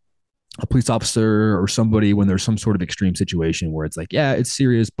a police officer or somebody when there's some sort of extreme situation where it's like, yeah, it's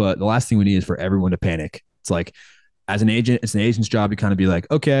serious, but the last thing we need is for everyone to panic. It's like, as an agent, it's an agent's job to kind of be like,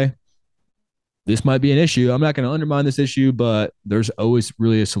 okay, this might be an issue. I'm not going to undermine this issue, but there's always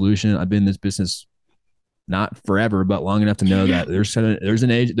really a solution. I've been in this business not forever, but long enough to know that there's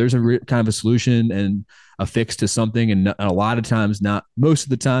a kind of a solution and a fix to something. And a lot of times, not most of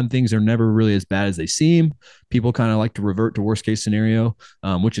the time, things are never really as bad as they seem. People kind of like to revert to worst case scenario,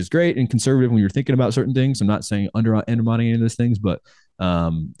 which is great and conservative when you're thinking about certain things. I'm not saying undermining any of those things, but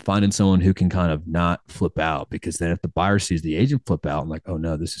finding someone who can kind of not flip out, because then if the buyer sees the agent flip out and like, oh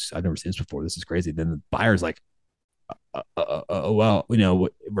no, I've never seen this before, this is crazy, then the buyer's like, well,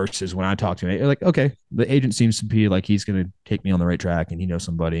 versus when I talk to him, you're like, okay, the agent seems to be like, he's going to take me on the right track and he knows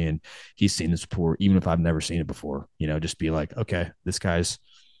somebody and he's seen this before, even if I've never seen it before, just be like, okay, this guy's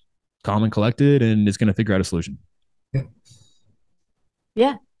calm and collected and is going to figure out a solution.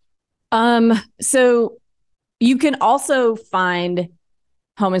 Yeah. So you can also find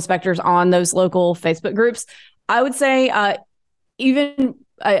home inspectors on those local Facebook groups. I would say, I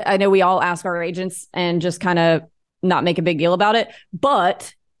know we all ask our agents and just kind of not make a big deal about it,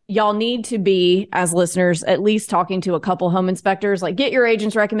 but y'all need to be, as listeners, at least talking to a couple home inspectors, like get your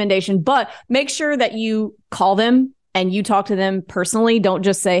agent's recommendation, but make sure that you call them and you talk to them personally. Don't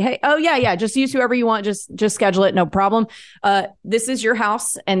just say, hey, oh yeah, just use whoever you want. Just schedule it. No problem. This is your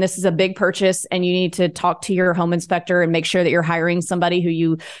house and this is a big purchase and you need to talk to your home inspector and make sure that you're hiring somebody who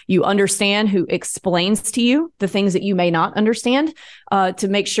you understand, who explains to you the things that you may not understand, to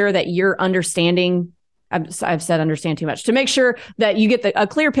make sure that you're understanding. I've said understand too much. To make sure that you get a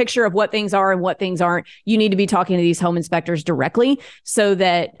clear picture of what things are and what things aren't, you need to be talking to these home inspectors directly so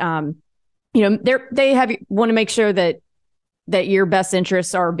that, they want to make sure that your best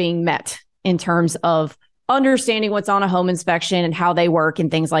interests are being met in terms of understanding what's on a home inspection and how they work and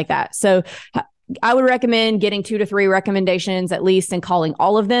things like that. So I would recommend getting 2 to 3 recommendations at least and calling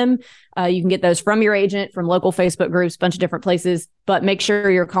all of them. You can get those from your agent, from local Facebook groups, a bunch of different places, but make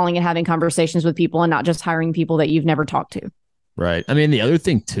sure you're calling and having conversations with people and not just hiring people that you've never talked to. Right. I mean, the other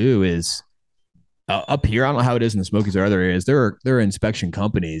thing too is up here, I don't know how it is in the Smokies or other areas. There are inspection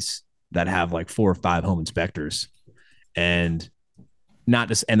companies that have like 4 or 5 home inspectors and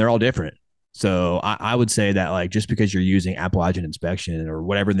they're all different. So I would say that like, just because you're using Appalachian Inspection or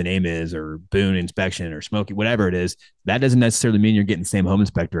whatever the name is, or Boone Inspection or Smoky, whatever it is, that doesn't necessarily mean you're getting the same home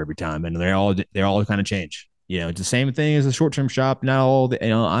inspector every time. And they're all kind of change. It's the same thing as a short-term shop. Now,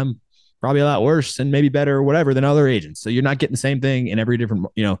 I'm probably a lot worse and maybe better or whatever than other agents. So you're not getting the same thing in every different,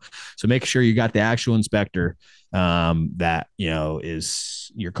 so make sure you got the actual inspector that,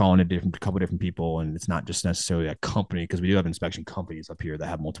 you're calling a couple different people, and it's not just necessarily a company, because we do have inspection companies up here that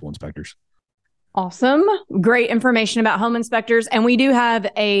have multiple inspectors. Awesome. Great information about home inspectors. And we do have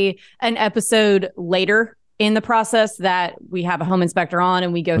an episode later in the process that we have a home inspector on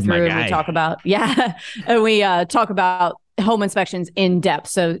and we go through and we talk about, and we talk about home inspections in depth.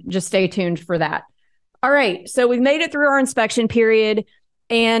 So just stay tuned for that. All right. So we've made it through our inspection period,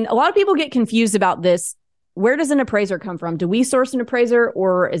 and a lot of people get confused about this. Where does an appraiser come from? Do we source an appraiser,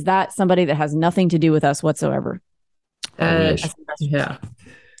 or is that somebody that has nothing to do with us whatsoever? Yeah.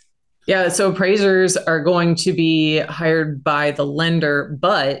 So appraisers are going to be hired by the lender,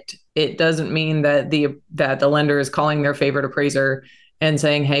 but it doesn't mean that the lender is calling their favorite appraiser and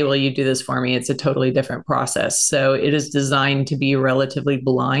saying, hey, will you do this for me? It's a totally different process. So it is designed to be relatively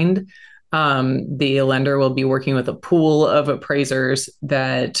blind. The lender will be working with a pool of appraisers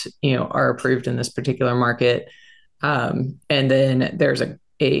that, are approved in this particular market. And then there's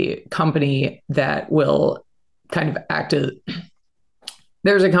a company that will kind of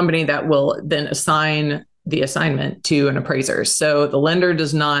there's a company that will then assign the assignment to an appraiser. So the lender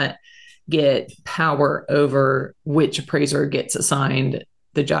does not get power over which appraiser gets assigned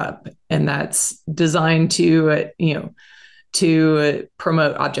the job. And that's designed to, to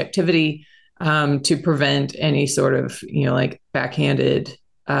promote objectivity, to prevent any sort of, like backhanded,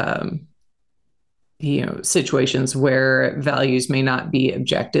 situations where values may not be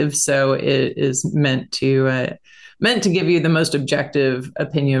objective. So it is meant to give you the most objective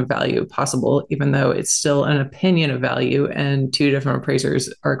opinion of value possible, even though it's still an opinion of value, and two different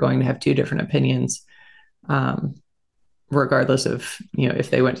appraisers are going to have two different opinions, regardless of if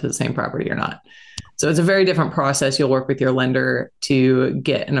they went to the same property or not. So it's a very different process. You'll work with your lender to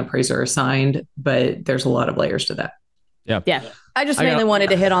get an appraiser assigned, but there's a lot of layers to that. Yeah. I just mainly wanted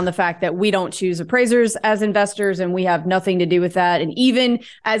to hit on the fact that we don't choose appraisers as investors, and we have nothing to do with that. And even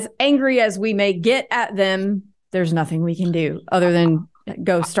as angry as we may get at them, there's nothing we can do other than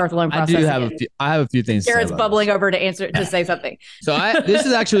go start the loan process. I have a few things. Garrett's bubbling over to say something. So this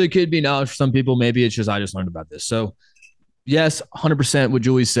is actually could be knowledge for some people. Maybe it's just I just learned about this. So yes, 100% what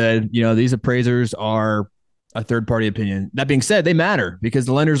Julie said. These appraisers are a third party opinion. That being said, they matter because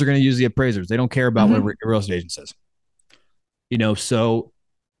the lenders are going to use the appraisers. They don't care about what a real estate agent says. So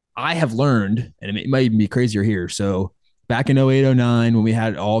I have learned, and it might even be crazier here. So back in 08, 09, when we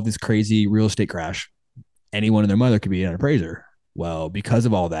had all this crazy real estate crash, anyone and their mother could be an appraiser. Well, because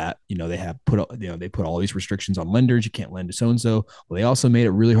of all that, they put all these restrictions on lenders. You can't lend to so-and-so. Well, they also made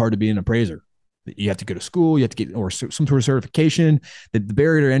it really hard to be an appraiser. You have to go to school, you have to get or some sort of certification. The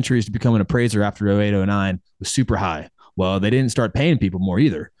barrier to entry to become an appraiser after 08, 09 was super high. Well, they didn't start paying people more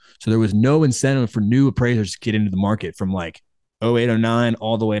either. So there was no incentive for new appraisers to get into the market from like 08, 09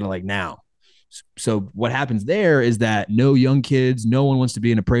 all the way to like now. So what happens there is that no young kids, no one wants to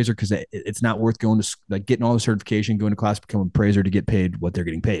be an appraiser because it's not worth going to like getting all the certification, going to class, become an appraiser to get paid what they're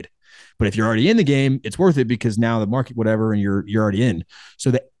getting paid. But if you're already in the game, it's worth it because now the market, whatever, and you're already in.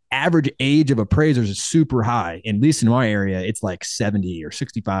 So the average age of appraisers is super high. And at least in my area, it's like 70 or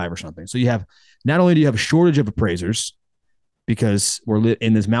 65 or something. So not only do you have a shortage of appraisers because we're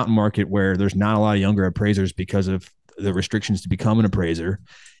in this mountain market where there's not a lot of younger appraisers because of the restrictions to become an appraiser.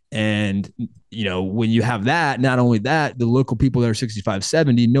 And, when you have that, not only that, the local people that are 65,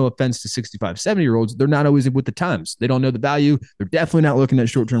 70, no offense to 65, 70-year-olds, they're not always with the times. They don't know the value. They're definitely not looking at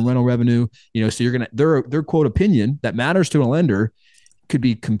short-term rental revenue. So you're going to, their quote opinion that matters to a lender could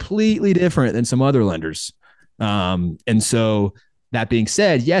be completely different than some other lenders. And so that being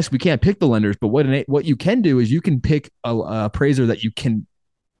said, yes, we can't pick the lenders, but what you can do is you can pick a appraiser that you can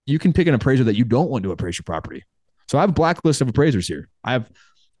pick an appraiser that you don't want to appraise your property. So I have a blacklist of appraisers here. I have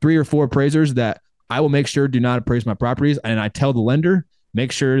 3 or 4 appraisers that I will make sure do not appraise my properties. And I tell the lender,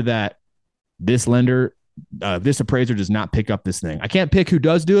 make sure that this appraiser does not pick up this thing. I can't pick who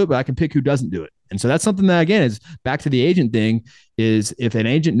does do it, but I can pick who doesn't do it. And so that's something that, again, is back to the agent thing, is if an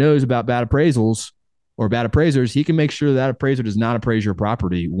agent knows about bad appraisals or bad appraisers, he can make sure that appraiser does not appraise your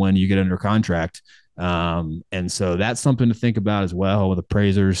property when you get under contract. And so that's something to think about as well with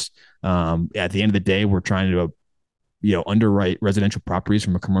appraisers. At the end of the day, we're trying to underwrite residential properties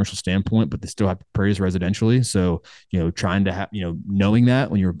from a commercial standpoint, but they still have to appraise residentially. So, trying to have, knowing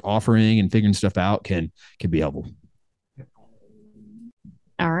that when you're offering and figuring stuff out can be helpful.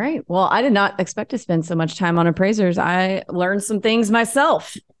 All right. Well, I did not expect to spend so much time on appraisers. I learned some things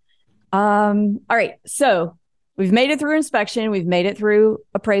myself. All right. So we've made it through inspection. We've made it through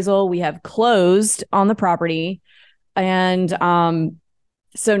appraisal. We have closed on the property. And,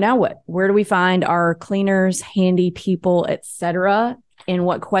 so now what? Where do we find our cleaners, handy people, etc.? And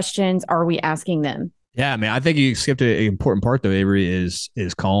what questions are we asking them? Yeah, I think you skipped an important part though, Avery, is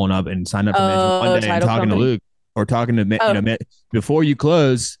calling up and signing up for Management Monday and talking to Luke or talking to before you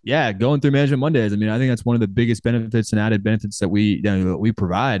close. Yeah, going through Management Mondays. I think that's one of the biggest benefits and added benefits that we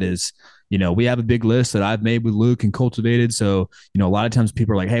provide is, we have a big list that I've made with Luke and cultivated. So, a lot of times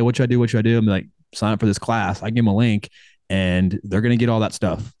people are like, hey, what should I do? What should I do? I'm like, sign up for this class. I give them a link. And they're going to get all that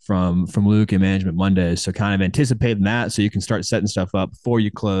stuff from Luke and Management Mondays. So kind of anticipating that so you can start setting stuff up before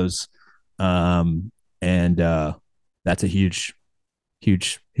you close. And that's a huge,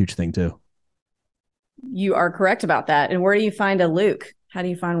 huge, huge thing too. You are correct about that. And where do you find a Luke? How do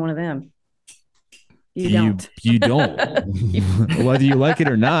you find one of them? You don't. Whether you like it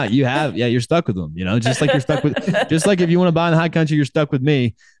or not, you're stuck with them, just like if you want to buy in the high country, you're stuck with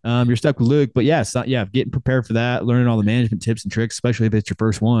me. You're stuck with Luke, but getting prepared for that, learning all the management tips and tricks, especially if it's your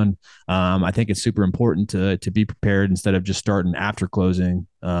first one. I think it's super important to be prepared instead of just starting after closing,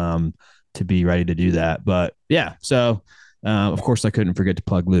 to be ready to do that. But so of course I couldn't forget to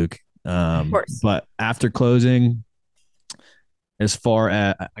plug Luke. Of course. But after closing, as far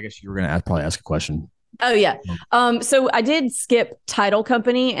as, I guess you were going to probably ask a question. Oh yeah. So I did skip title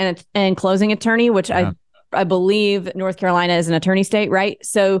company and closing attorney, which I believe North Carolina is an attorney state, right?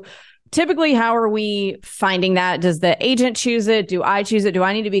 So typically, how are we finding that? Does the agent choose it? Do I choose it? Do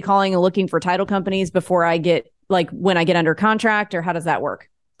I need to be calling and looking for title companies before I get, like, when I get under contract, or how does that work?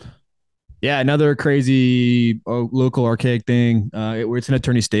 Yeah, another crazy local archaic thing. It's an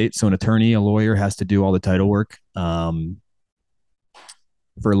attorney state, so a lawyer has to do all the title work.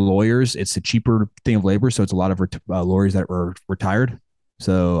 For lawyers, it's a cheaper thing of labor, so it's a lot of lawyers that were retired.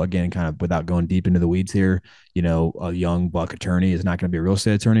 So again, kind of without going deep into the weeds here, a young buck attorney is not going to be a real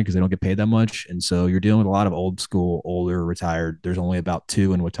estate attorney because they don't get paid that much. And so you're dealing with a lot of old school, older, retired. There's only about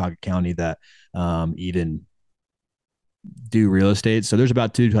 2 in Watauga County that even do real estate. So there's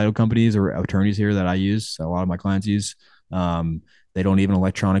about 2 title companies or attorneys here that I use. A lot of my clients use. They don't even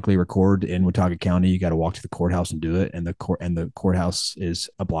electronically record in Watauga County. You got to walk to the courthouse and do it. And the courthouse is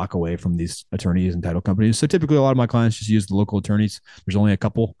a block away from these attorneys and title companies. So typically a lot of my clients just use the local attorneys. There's only a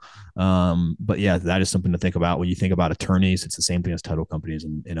couple. But yeah, that is something to think about. When you think about attorneys, it's the same thing as title companies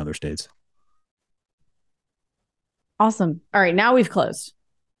in other states. Awesome. All right. Now we've closed.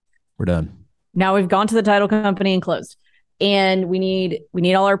 We're done. Now we've gone to the title company and closed. And we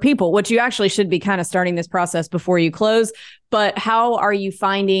need all our people, which you actually should be kind of starting this process before you close. But how are you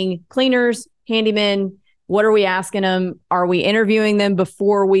finding cleaners, handymen? What are we asking them? Are we interviewing them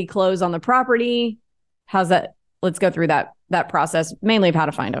before we close on the property? How's that? Let's go through that process, mainly of how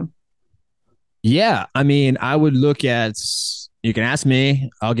to find them. Yeah, I mean, I would look at. You can ask me.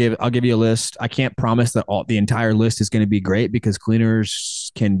 I'll give you a list. I can't promise that the entire list is going to be great because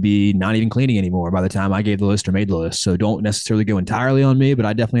cleaners can be not even cleaning anymore by the time I gave the list or made the list. So don't necessarily go entirely on me, but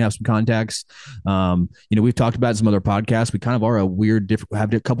I definitely have some contacts. We've talked about some other podcasts. We kind of are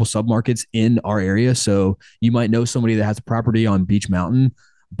have a couple submarkets in our area. So you might know somebody that has a property on Beach Mountain,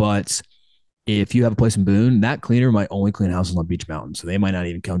 but if you have a place in Boone, that cleaner might only clean houses on Beach Mountain, so they might not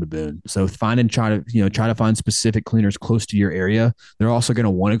even come to Boone. So try to find specific cleaners close to your area. They're also going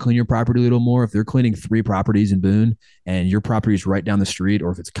to want to clean your property a little more. If they're cleaning 3 properties in Boone and your property is right down the street, or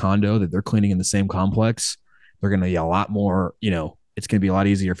if it's a condo that they're cleaning in the same complex, they're going to be a lot more. It's going to be a lot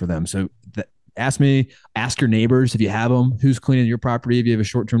easier for them. So ask your neighbors if you have them, who's cleaning your property. If you have a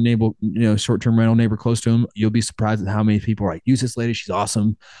short-term rental neighbor close to them, you'll be surprised at how many people are like, use this lady. She's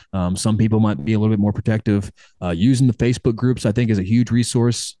awesome. Some people might be a little bit more protective. Using the Facebook groups, I think, is a huge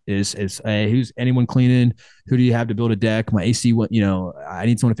resource. Is hey, who's anyone cleaning? Who do you have to build a deck? My AC, I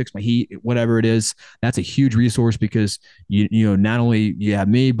need someone to fix my heat, whatever it is. That's a huge resource because not only you have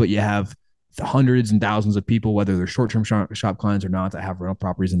me, but you have hundreds and thousands of people, whether they're short-term shop clients or not, that have rental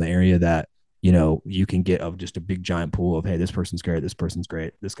properties in the area that you can get of just a big giant pool of, hey, this person's great,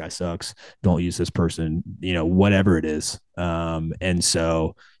 this guy sucks, don't use this person, whatever it is. And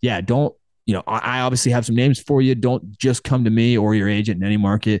so, yeah, don't, I obviously have some names for you. Don't just come to me or your agent in any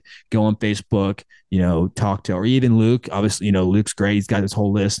market. Go on Facebook, talk to, or even Luke. Obviously, Luke's great. He's got this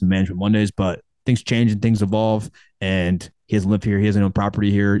whole list of Management Mondays, but things change and things evolve, and he doesn't live here. He doesn't own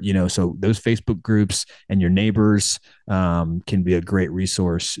property here, so those Facebook groups and your neighbors can be a great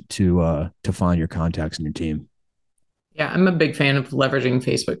resource to find your contacts in your team. Yeah, I'm a big fan of leveraging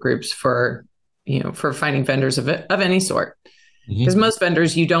Facebook groups for finding vendors of any sort. Because most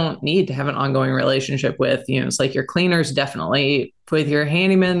vendors you don't need to have an ongoing relationship with. It's like your cleaners, definitely. With your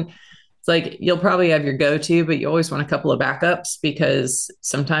handyman, it's like you'll probably have your go-to, but you always want a couple of backups because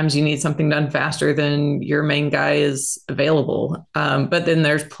sometimes you need something done faster than your main guy is available. But then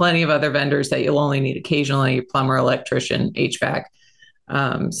there's plenty of other vendors that you'll only need occasionally: plumber, electrician, HVAC.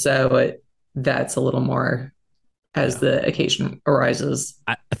 That's a little more as the occasion arises.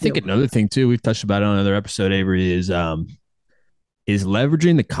 I think another thing too, we've touched about on another episode, Avery, is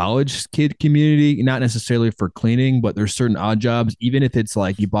leveraging the college kid community, not necessarily for cleaning, but there's certain odd jobs. Even if it's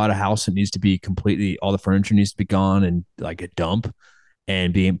like you bought a house that needs to be all the furniture needs to be gone and like a dump,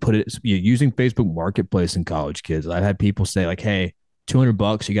 and using Facebook Marketplace in college kids. I've had people say like, hey,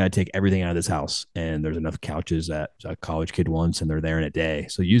 $200, you got to take everything out of this house. And there's enough couches that a college kid wants, and they're there in a day.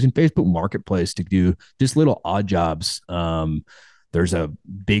 So using Facebook Marketplace to do just little odd jobs. There's a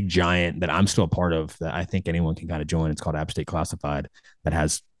big giant that I'm still a part of that I think anyone can kind of join. It's called App State Classified, that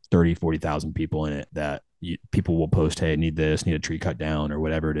has 30, 40,000 people in it that people will post, hey, I need this, need a tree cut down or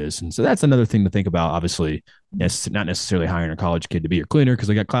whatever it is. And so that's another thing to think about. Obviously, it's not necessarily hiring a college kid to be your cleaner because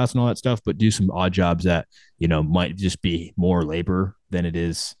they got class and all that stuff, but do some odd jobs that, might just be more labor than it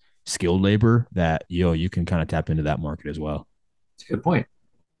is skilled labor that, you can kind of tap into that market as well. That's a good point.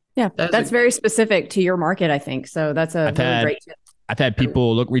 Yeah, that's very specific to your market, I think. So that's a really great tip. I've had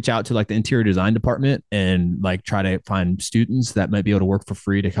people reach out to like the interior design department and like try to find students that might be able to work for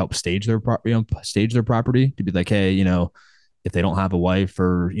free to help stage their stage their property, to be like, hey, if they don't have a wife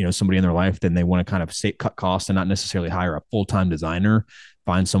or somebody in their life, then they want to kind of cut costs and not necessarily hire a full-time designer.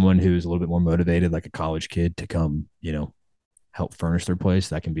 Find someone who's a little bit more motivated, like a college kid, to come help furnish their place.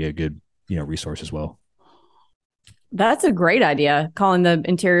 That can be a good resource as well. That's a great idea. Calling the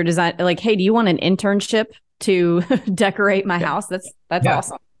interior design, like, hey, do you want an internship to decorate my house? That's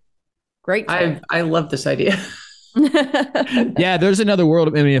awesome. Great. I love this idea. Yeah, there's another world.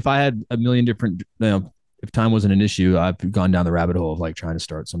 I mean, if I had a million different, if time wasn't an issue, I've gone down the rabbit hole of like trying to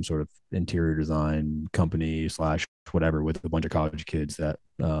start some sort of interior design company / whatever with a bunch of college kids that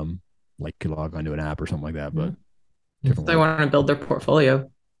like could log onto an app or something like that. But they want to build their portfolio.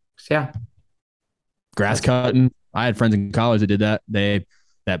 Yeah. Grass cutting. I had friends in college that did that.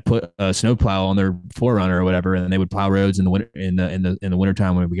 That put a snow plow on their 4Runner or whatever, and they would plow roads in the winter in the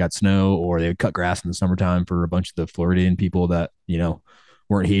wintertime when we got snow, or they would cut grass in the summertime for a bunch of the Floridian people that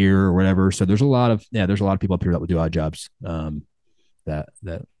weren't here or whatever. So there's a lot of people up here that would do odd jobs that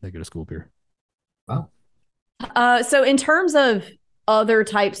go to school up here. Wow. So in terms of other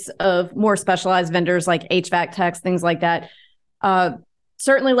types of more specialized vendors like HVAC techs, things like that,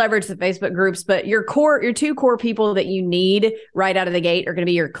 certainly leverage the Facebook groups, but your two core people that you need right out of the gate are going to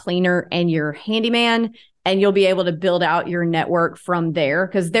be your cleaner and your handyman, and you'll be able to build out your network from there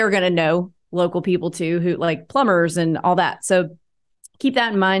because they're going to know local people too, who like plumbers and all that. So keep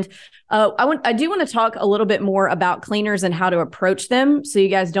that in mind. I do want to talk a little bit more about cleaners and how to approach them so you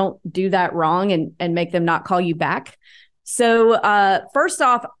guys don't do that wrong and make them not call you back. So first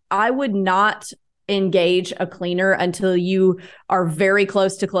off, I would not engage a cleaner until you are very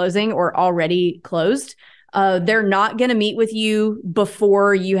close to closing or already closed. They're not going to meet with you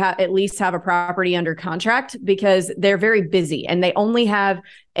before you at least have a property under contract because they're very busy and they only have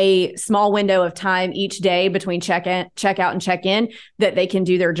a small window of time each day between check out and check in that they can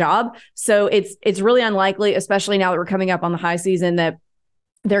do their job. So it's really unlikely, especially now that we're coming up on the high season, that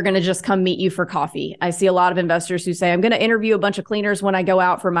they're going to just come meet you for coffee. I see a lot of investors who say, I'm going to interview a bunch of cleaners when I go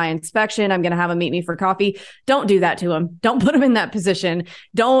out for my inspection. I'm going to have them meet me for coffee. Don't do that to them. Don't put them in that position.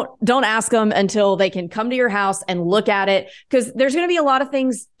 Don't ask them until they can come to your house and look at it. Because there's going to be a lot of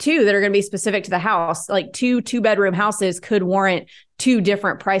things too that are going to be specific to the house. Like two-bedroom houses could warrant two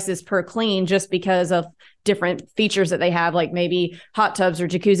different prices per clean just because of different features that they have, like maybe hot tubs or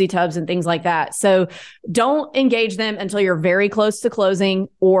jacuzzi tubs and things like that. So don't engage them until you're very close to closing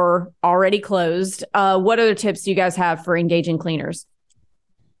or already closed. What other tips do you guys have for engaging cleaners?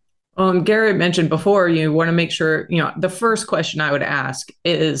 Garrett mentioned before, you want to make sure, the first question I would ask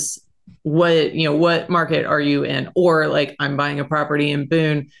is what market are you in? Or like, I'm buying a property in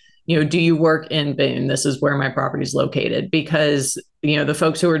Boone. Do you work in Boone? This is where my property is located. Because, the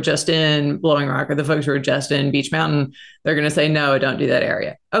folks who are just in Blowing Rock or the folks who are just in Beech Mountain, they're going to say, no, don't do that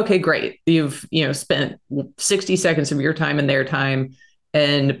area. Okay, great. You've, spent 60 seconds of your time and their time,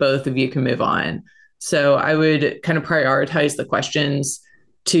 and both of you can move on. So I would kind of prioritize the questions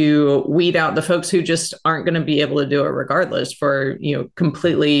to weed out the folks who just aren't going to be able to do it regardless for,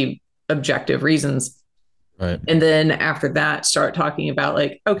 completely objective reasons. Right. And then after that, start talking about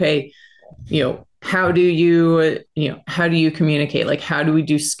like, okay, how do you communicate? Like, how do we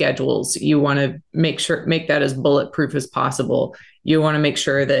do schedules? You want to make that as bulletproof as possible. You want to make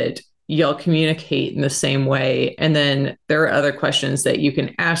sure that y'all communicate in the same way. And then there are other questions that you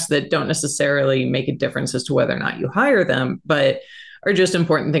can ask that don't necessarily make a difference as to whether or not you hire them, but are just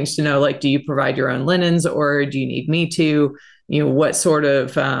important things to know. Like, do you provide your own linens or do you need me to? What sort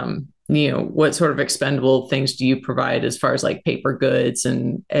of expendable things do you provide as far as like paper goods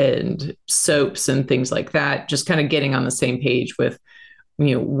and soaps and things like that? Just kind of getting on the same page with,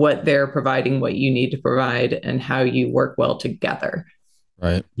 what they're providing, what you need to provide, and how you work well together.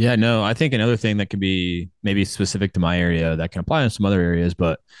 Right. Yeah, no, I think another thing that can be maybe specific to my area that can apply in some other areas,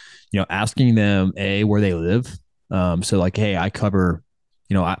 but, asking them where they live. So like, hey, I cover,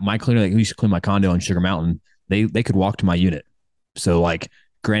 my cleaner that used to clean my condo in Sugar Mountain, they could walk to my unit. So like,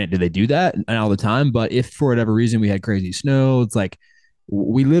 granted, do they do that all the time? But if for whatever reason we had crazy snow, it's like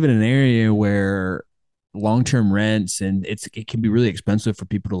we live in an area where long-term rents and it can be really expensive for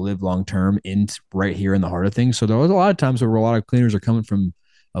people to live long-term right here in the heart of things. So there was a lot of times where a lot of cleaners are coming from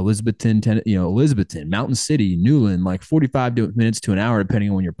Elizabethton, Mountain City, Newland, like 45 minutes to an hour, depending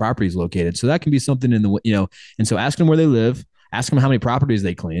on when your property is located. So that can be something and so ask them where they live, ask them how many properties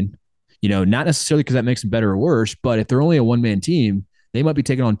they clean, not necessarily because that makes them better or worse, but if they're only a one-man team, they might be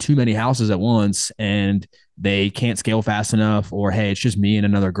taking on too many houses at once and they can't scale fast enough, or hey, it's just me and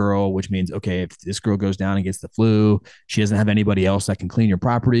another girl, which means, okay, if this girl goes down and gets the flu, she doesn't have anybody else that can clean your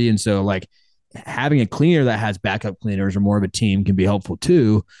property. And so like having a cleaner that has backup cleaners or more of a team can be helpful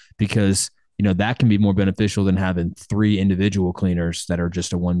too, because that can be more beneficial than having 3 individual cleaners that are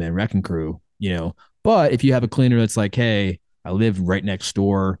just a one-man wrecking crew. But if you have a cleaner that's like, hey, I live right next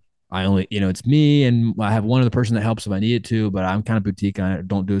door, I only, it's me and I have one other person that helps if I need it to, but I'm kind of boutique. I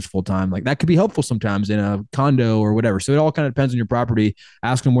don't do this full time. Like that could be helpful sometimes in a condo or whatever. So it all kind of depends on your property.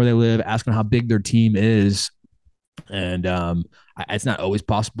 Ask them where they live, ask them how big their team is. And it's not always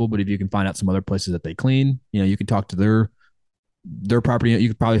possible, but if you can find out some other places that they clean, you can talk to their property. You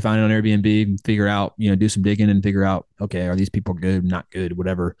could probably find it on Airbnb and figure out, do some digging and figure out, okay, are these people good, not good,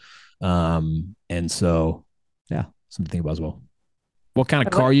 whatever. And so, yeah, something to think about as well. What kind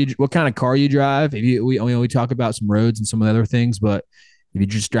of car you drive? We talk about some roads and some of the other things, but if you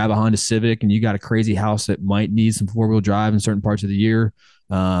just drive a Honda Civic and you got a crazy house that might need some 4-wheel drive in certain parts of the year,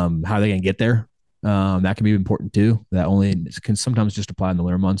 how are they going to get there? That can be important too. That only can sometimes just apply in the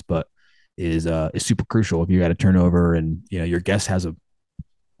winter months, but is super crucial if you got to turn over and your guest has a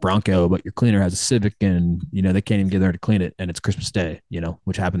Bronco, but your cleaner has a Civic, and they can't even get there to clean it, and it's Christmas Day,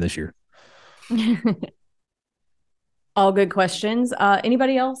 which happened this year. All good questions.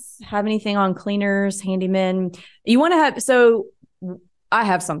 Anybody else have anything on cleaners, handymen? You want to have, so I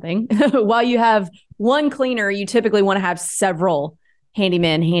have something. While you have one cleaner, you typically want to have several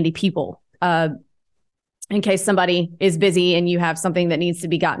handymen, handy people, in case somebody is busy and you have something that needs to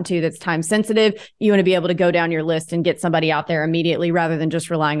be gotten to that's time sensitive. You want to be able to go down your list and get somebody out there immediately rather than just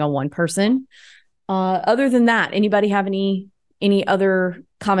relying on one person. Other than that, anybody have any other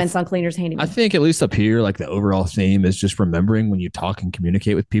comments on cleaners, handymen? I think at least up here, like the overall theme is just remembering when you talk and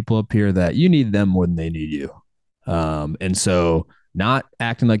communicate with people up here that you need them more than they need you. And so not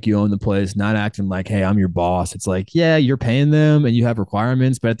acting like you own the place, not acting like, hey, I'm your boss. It's like, yeah, you're paying them and you have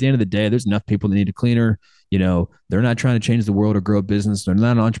requirements, but at the end of the day, there's enough people that need a cleaner. They're not trying to change the world or grow a business. They're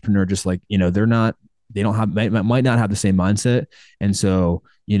not an entrepreneur, just like, they might not have the same mindset. And so,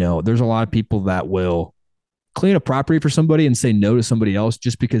 there's a lot of people that will clean a property for somebody and say no to somebody else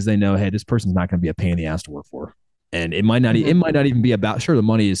just because they know, hey, this person's not going to be a pain in the ass to work for. And it might not even be about, sure, the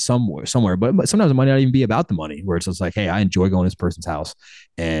money is somewhere, but sometimes it might not even be about the money, where it's just like, hey, I enjoy going to this person's house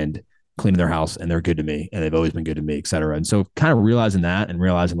and cleaning their house, and they're good to me and they've always been good to me, et cetera. And so kind of realizing that and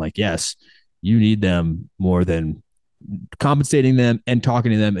realizing like, yes, you need them more than compensating them and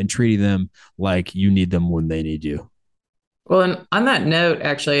talking to them and treating them like you need them when they need you. Well, and on that note,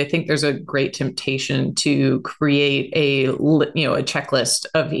 actually, I think there's a great temptation to create a checklist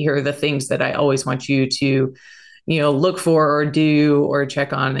of here are the things that I always want you to, look for or do or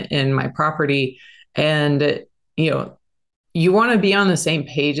check on in my property. And, you want to be on the same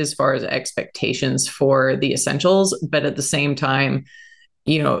page as far as expectations for the essentials, but at the same time,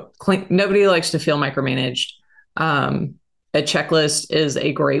 nobody likes to feel micromanaged. A checklist is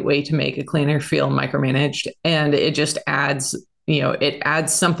a great way to make a cleaner feel micromanaged, and it just adds, it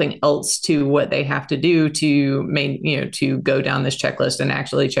adds something else to what they have to do to go down this checklist and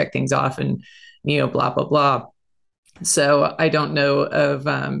actually check things off and, blah, blah, blah. So I don't know of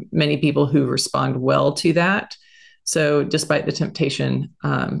many people who respond well to that. So despite the temptation,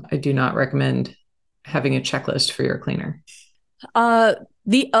 I do not recommend having a checklist for your cleaner.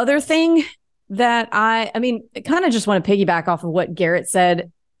 The other thing that I kind of just want to piggyback off of what Garrett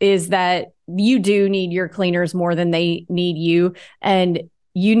said is that you do need your cleaners more than they need you. And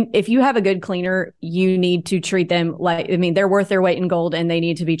if you have a good cleaner, you need to treat them like, they're worth their weight in gold and they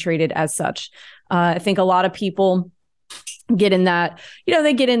need to be treated as such. I think a lot of people get in that,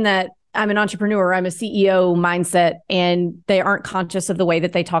 they get in that I'm an entrepreneur, I'm a CEO mindset, and they aren't conscious of the way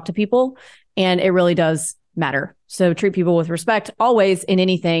that they talk to people. And it really does matter. So treat people with respect always in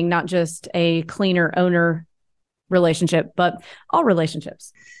anything, not just a cleaner owner relationship, but all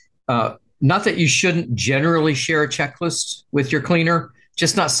relationships. Not that you shouldn't generally share a checklist with your cleaner,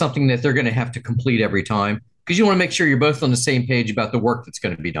 just not something that they're going to have to complete every time, because you want to make sure you're both on the same page about the work that's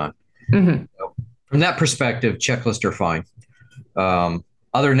going to be done. Mm-hmm. So from that perspective, checklists are fine.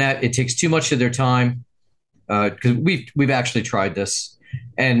 Other than that, it takes too much of their time, because we've actually tried this.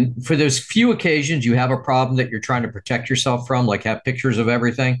 And for those few occasions you have a problem that you're trying to protect yourself from, like have pictures of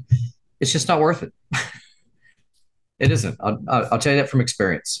everything, it's just not worth it. It isn't. I'll tell you that from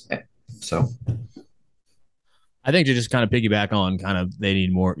experience. So I think to just kind of piggyback on kind of they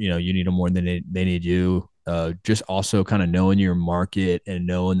need more, you need them more than they need you. Just also kind of knowing your market and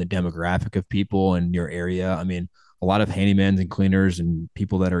knowing the demographic of people in your area. A lot of handymans and cleaners and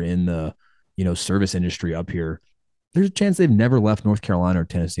people that are in the, service industry up here, there's a chance they've never left North Carolina or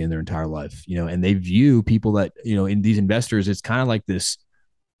Tennessee in their entire life, and they view people that, in these investors, it's kind of like this.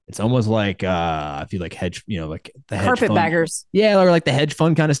 It's almost like I feel like hedge, like the hedge carpetbaggers. Yeah, or like the hedge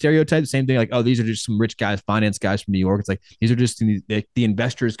fund kind of stereotype. Same thing, like, oh, these are just some rich guys, finance guys from New York. It's like these are just the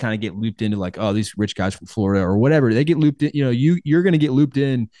investors kind of get looped into like, oh, these rich guys from Florida or whatever. They get looped in. You're going to get looped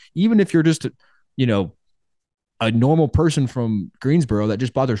in, even if you're just, a normal person from Greensboro that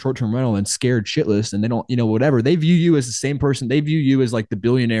just bought their short-term rental and scared shitless, and they don't, whatever. They view you as the same person. They view you as like the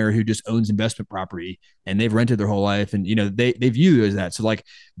billionaire who just owns investment property and they've rented their whole life. And, they view you as that. So like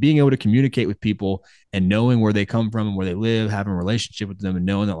being able to communicate with people and knowing where they come from and where they live, having a relationship with them and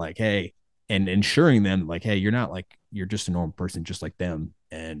knowing that like, hey, and ensuring them like, hey, you're not like, you're just a normal person, just like them.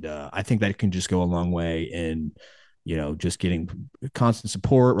 And I think that can just go a long way in, just getting constant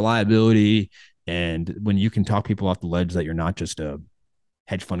support, reliability. And when you can talk people off the ledge that you're not just a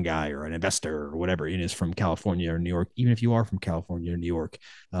hedge fund guy or an investor or whatever it is from California or New York, even if you are from California or New York,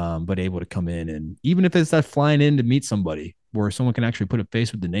 but able to come in, and even if it's that flying in to meet somebody where someone can actually put a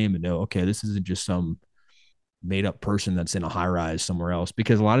face with the name and know, okay, this isn't just some made up person that's in a high rise somewhere else,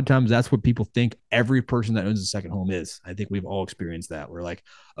 because a lot of times that's what people think every person that owns a second home is. I think we've all experienced that. We're like,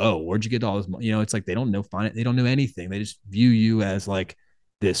 oh, where'd you get all this money? It's like they don't know finance, they don't know anything. They just view you as like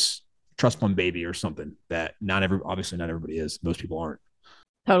this trust fund baby or something that obviously not everybody is. Most people aren't.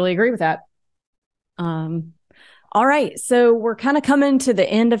 Totally agree with that. All right. So we're kind of coming to the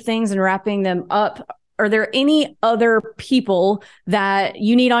end of things and wrapping them up. Are there any other people that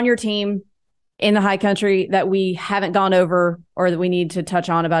you need on your team in the high country that we haven't gone over, or that we need to touch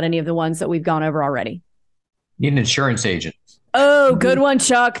on about any of the ones that we've gone over already? Need an insurance agent. Oh, good one,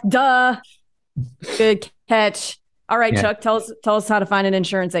 Chuck. Duh. Good catch. All right, yeah. Chuck, tell us how to find an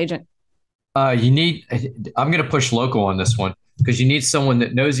insurance agent. I'm going to push local on this one, because you need someone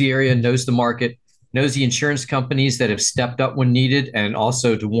that knows the area, knows the market, knows the insurance companies that have stepped up when needed, and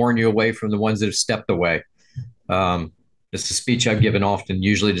also to warn you away from the ones that have stepped away. It's a speech I've given often,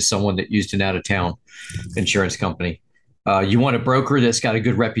 usually to someone that used an out-of-town insurance company. You want a broker that's got a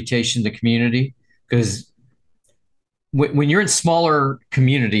good reputation in the community, because when you're in smaller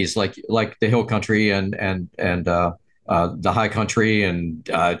communities like the Hill Country and the High Country and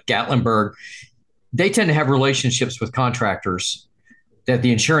Gatlinburg, they tend to have relationships with contractors that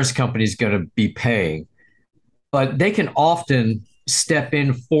the insurance company is going to be paying, but they can often step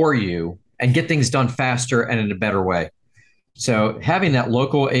in for you and get things done faster and in a better way. So having that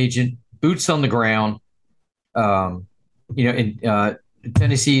local agent, boots on the ground, in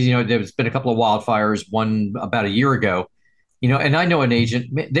Tennessee, there's been a couple of wildfires, one about a year ago, and I know an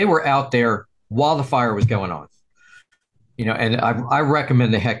agent, they were out there while the fire was going on. And I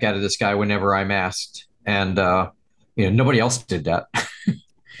recommend the heck out of this guy whenever I'm asked, and nobody else did that.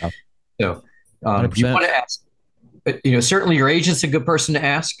 So you want to ask, but certainly your agent's a good person to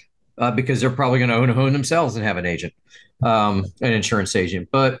ask, because they're probably going to own a home themselves and have an agent, an insurance agent.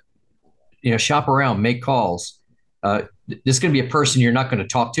 But shop around, make calls. This is going to be a person you're not going to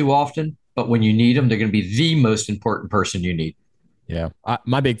talk to often, but when you need them, they're going to be the most important person you need. Yeah,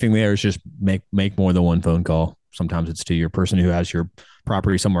 my big thing there is just make more than one phone call. Sometimes it's to your person who has your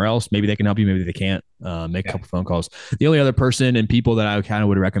property somewhere else. Maybe they can help you. Maybe they can't. Make a couple phone calls. The only other person and people that I kind of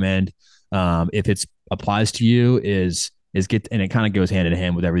would recommend, if it applies to you, is get, and it kind of goes hand in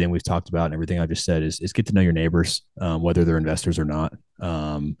hand with everything we've talked about and everything I just said, is get to know your neighbors, whether they're investors or not.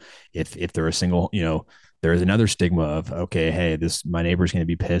 If they're a single, there is another stigma of, okay, hey, my neighbor's going to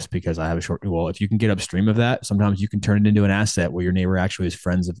be pissed because I have a short. Well, if you can get upstream of that, sometimes you can turn it into an asset where your neighbor actually is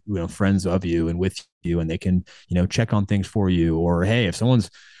friends of you and with you, and they can, check on things for you. Or, hey, if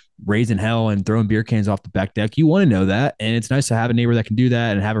someone's raising hell and throwing beer cans off the back deck, you want to know that. And it's nice to have a neighbor that can do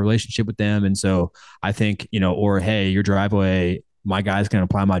that and have a relationship with them. And so I think, or, hey, your driveway, my guy's going to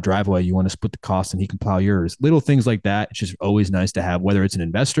plow my driveway. You want to split the cost and he can plow yours. Little things like that. It's just always nice to have, whether it's an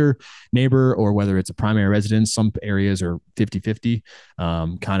investor neighbor or whether it's a primary residence. Some areas are 50-50.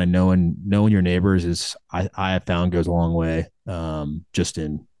 Kind of knowing your neighbors is, I have found, goes a long way, just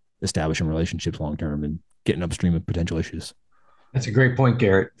in establishing relationships long-term and getting upstream of potential issues. That's a great point,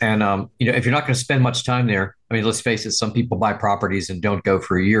 Garrett. And, if you're not going to spend much time there, I mean, let's face it, some people buy properties and don't go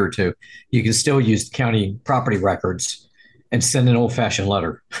for a year or two. You can still use the county property records and send an old-fashioned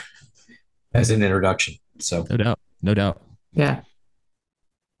letter as an introduction. So no doubt. Yeah.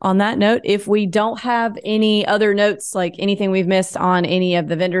 On that note, if we don't have any other notes, like anything we've missed on any of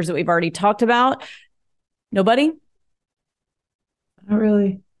the vendors that we've already talked about, nobody? Not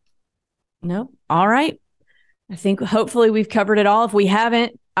really. No. All right. I think hopefully we've covered it all. If we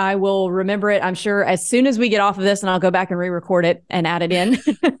haven't, I will remember it, I'm sure, as soon as we get off of this, and I'll go back and re-record it and add it in.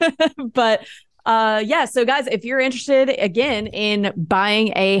 But Yeah. So guys, if you're interested again in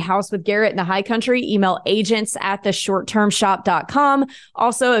buying a house with Garrett in the high country, email agents@theshorttermshop.com.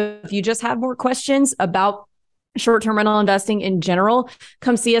 Also, if you just have more questions about short-term rental investing in general,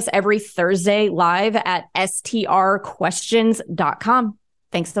 come see us every Thursday live at strquestions.com.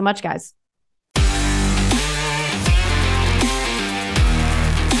 Thanks so much, guys.